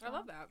 crew on as I well.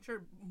 love that.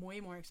 Sure, way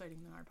more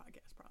exciting than our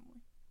podcast,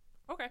 probably.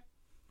 Okay.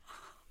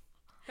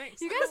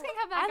 Thanks. You guys can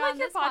come back I like on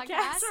your this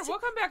podcast. Sure, we'll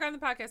come back on the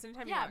podcast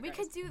anytime you Yeah, want, we guys.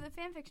 could do the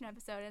fan fiction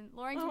episode, and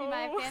Lauren can be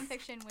my Oh. fan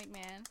fiction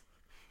wingman.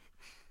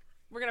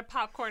 We're gonna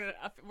popcorn it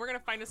up. We're gonna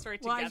find a story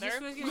Well, I together.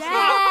 just was gonna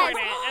Yes!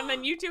 Popcorn it, and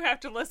then you two have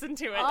to listen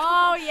to it.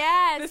 Oh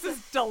yes. This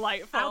is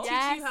delightful. I'll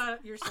Yes. teach you how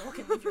your soul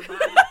can leave your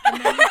body,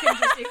 and then you can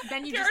just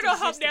Karen will exist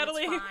help and it's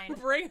Natalie fine.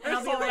 bring her And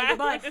I'll be soul like,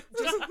 back.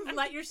 but just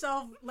let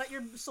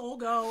your soul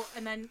go,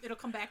 and then it'll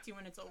come back to you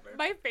when it's over.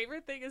 My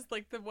favorite thing is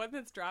like the one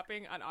that's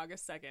dropping on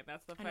August 2nd.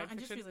 That's the I know, fan I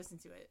just fiction.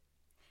 re-listened to it.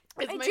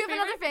 Wait, do you have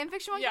another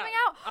fanfiction one coming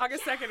out?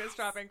 August 2nd is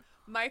dropping.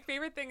 My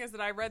favorite thing is that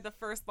I read the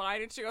first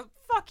line and she goes,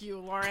 "Fuck you,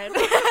 Lauren."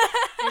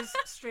 Is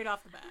straight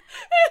off the bat.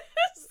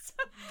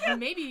 And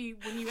maybe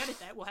when you edit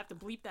that, we'll have to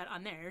bleep that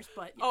on theirs.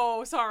 But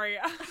Oh, sorry.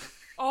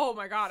 Oh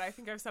my god, I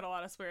think I've said a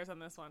lot of swears on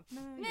this one.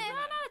 no,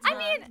 I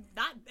mean,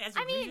 not as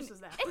egregious as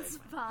that. but it's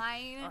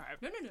fine. All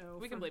right. No.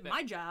 We can For bleep it.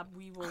 my job,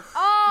 we will.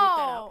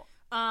 Oh,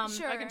 bleep that out.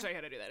 sure. I can show you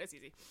how to do that. It's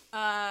easy.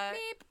 I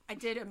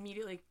did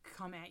immediately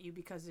come at you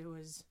because it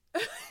was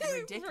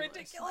ridiculous.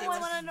 Ridiculous. Oh, I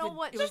want to know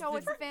what show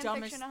it's a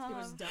dumbest. fanfiction of. It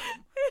was dumb.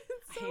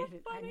 It's I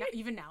hated it.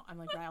 Even now, I'm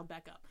like riled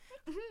back up.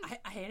 Mm-hmm.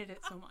 I hated it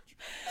so much.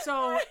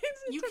 So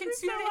you can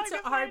tune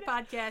into our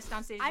podcast,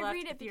 Downstage I Left,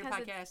 read the it theater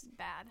because podcast. it's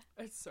bad.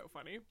 It's so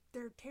funny.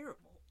 They're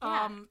terrible.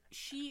 Yeah.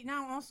 She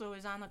now also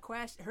is on the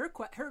quest. Her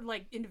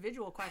like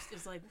individual quest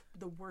is like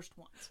the worst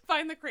ones.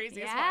 Find the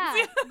craziest Yeah,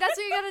 ones. that's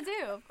what you gotta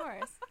do, of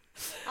course.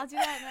 I'll do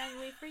that and then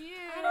wait for you.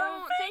 I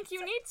don't think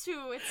you need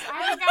to. It's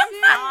I I think I'm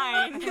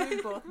I fine. think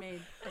we both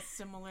made a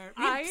similar,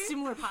 I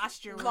similar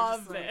posture. We're Love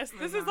just like, this.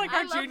 This we're is like not-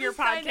 our love junior this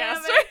podcast.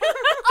 dynamic.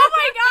 Oh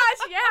my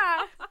gosh,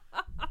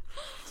 yeah.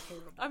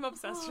 terrible. I'm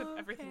obsessed with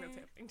everything Okay. that's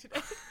happening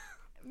today.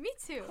 Me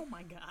too. Oh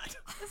my god.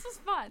 This was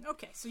fun.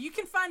 Okay, so you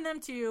can find them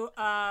too.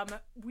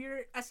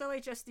 We're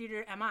SLHS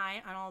Theater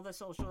MI on all the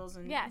socials,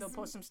 and Yes. they'll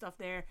post some stuff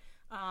there.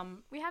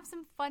 We have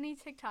some funny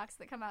TikToks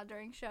that come out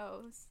during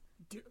shows,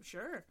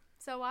 Sure.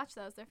 so watch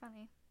those. They're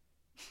funny.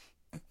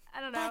 I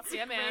don't know.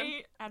 Yeah, man.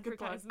 Great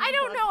advertisement. I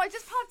don't know. It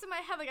just popped in my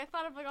head. Like I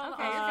thought of like all the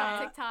Okay,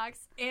 other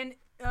TikToks. And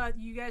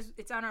you guys,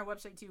 it's on our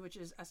website too, which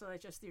is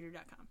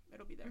slhstheater.com.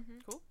 It'll be there.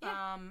 Cool.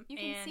 Yeah. You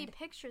can see and-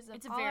 pictures of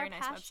It's a all very our nice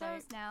past website.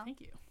 shows now,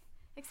 Thank you.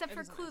 except It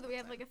for is a Clue nice that we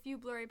have website. like a few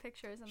blurry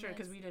pictures. And Sure, this.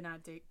 because we did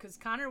not take, because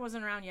Connor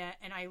wasn't around yet,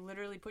 and I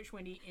literally pushed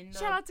Wendy in the.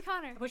 Shout out to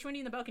Connor. I pushed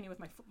Wendy in the balcony with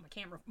my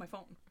camera, my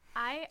phone.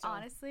 So-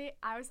 Honestly,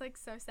 I was like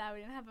so sad we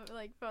didn't have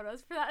like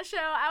photos for that show.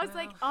 I was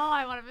like, Well. oh,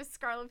 I want to miss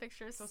Scarlet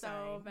pictures so,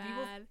 sorry. We will-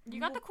 bad.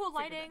 You got the cool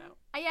figure that lighting. out.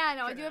 Yeah,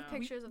 no, I Sure. do have We-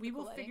 pictures of We the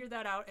will cool figure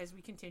that out as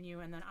we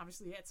continue, and then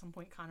obviously at some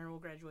point Connor will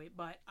graduate.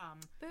 But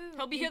Boo.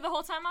 He'll be here the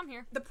whole time I'm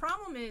here. the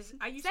problem is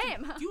I used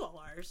Same. to do all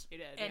ours, You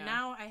did, and yeah.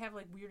 now I have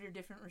like weirder,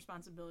 different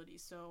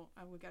responsibilities. So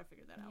we gotta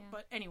figure that out. Yeah.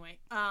 But anyway,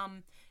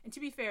 and to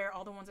be fair,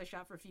 all the ones I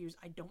shot for Fuse,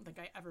 I don't think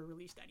I ever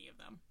released any of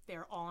them.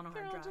 They're all on a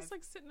They're hard all drive. just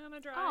like sitting on a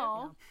drive.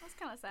 Oh, that's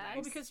kind of sad.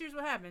 Well, because here's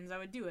what happens: I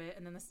would do it,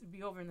 and then this would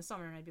be over in the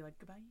summer, and I'd be like,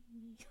 goodbye,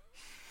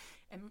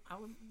 and I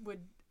would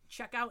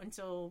check out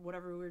until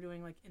whatever we were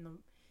doing, like in the.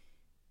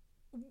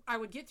 I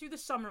would get through the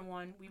summer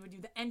one. We would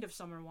do the end of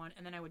summer one,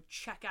 and then I would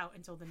check out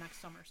until the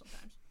next summer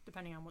sometimes,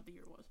 depending on what the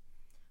year was,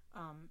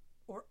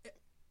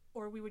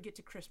 or we would get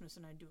to Christmas,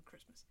 and I'd do a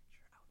Christmas.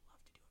 Sure, I would love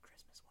to do a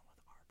Christmas one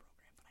with our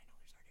program, but I know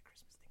there's already a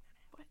Christmas thing that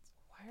happens.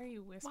 Why are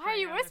you whispering? Why are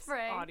you on this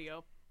whispering?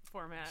 audio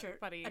format, Sure,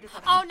 buddy. edit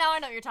that Oh, out. now I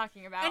know what you're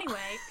talking about. Anyway,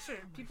 sure,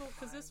 people,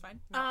 because this is fine.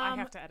 No, I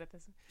have to edit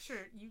this.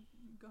 Sure, you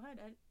go ahead,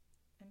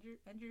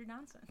 end your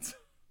nonsense.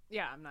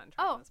 Yeah, I'm not in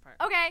charge Oh, of this part.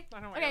 okay. I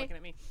don't know why Okay. you're looking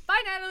at me.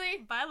 Bye,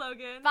 Natalie. Bye,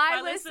 Logan. Bye,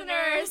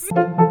 listeners.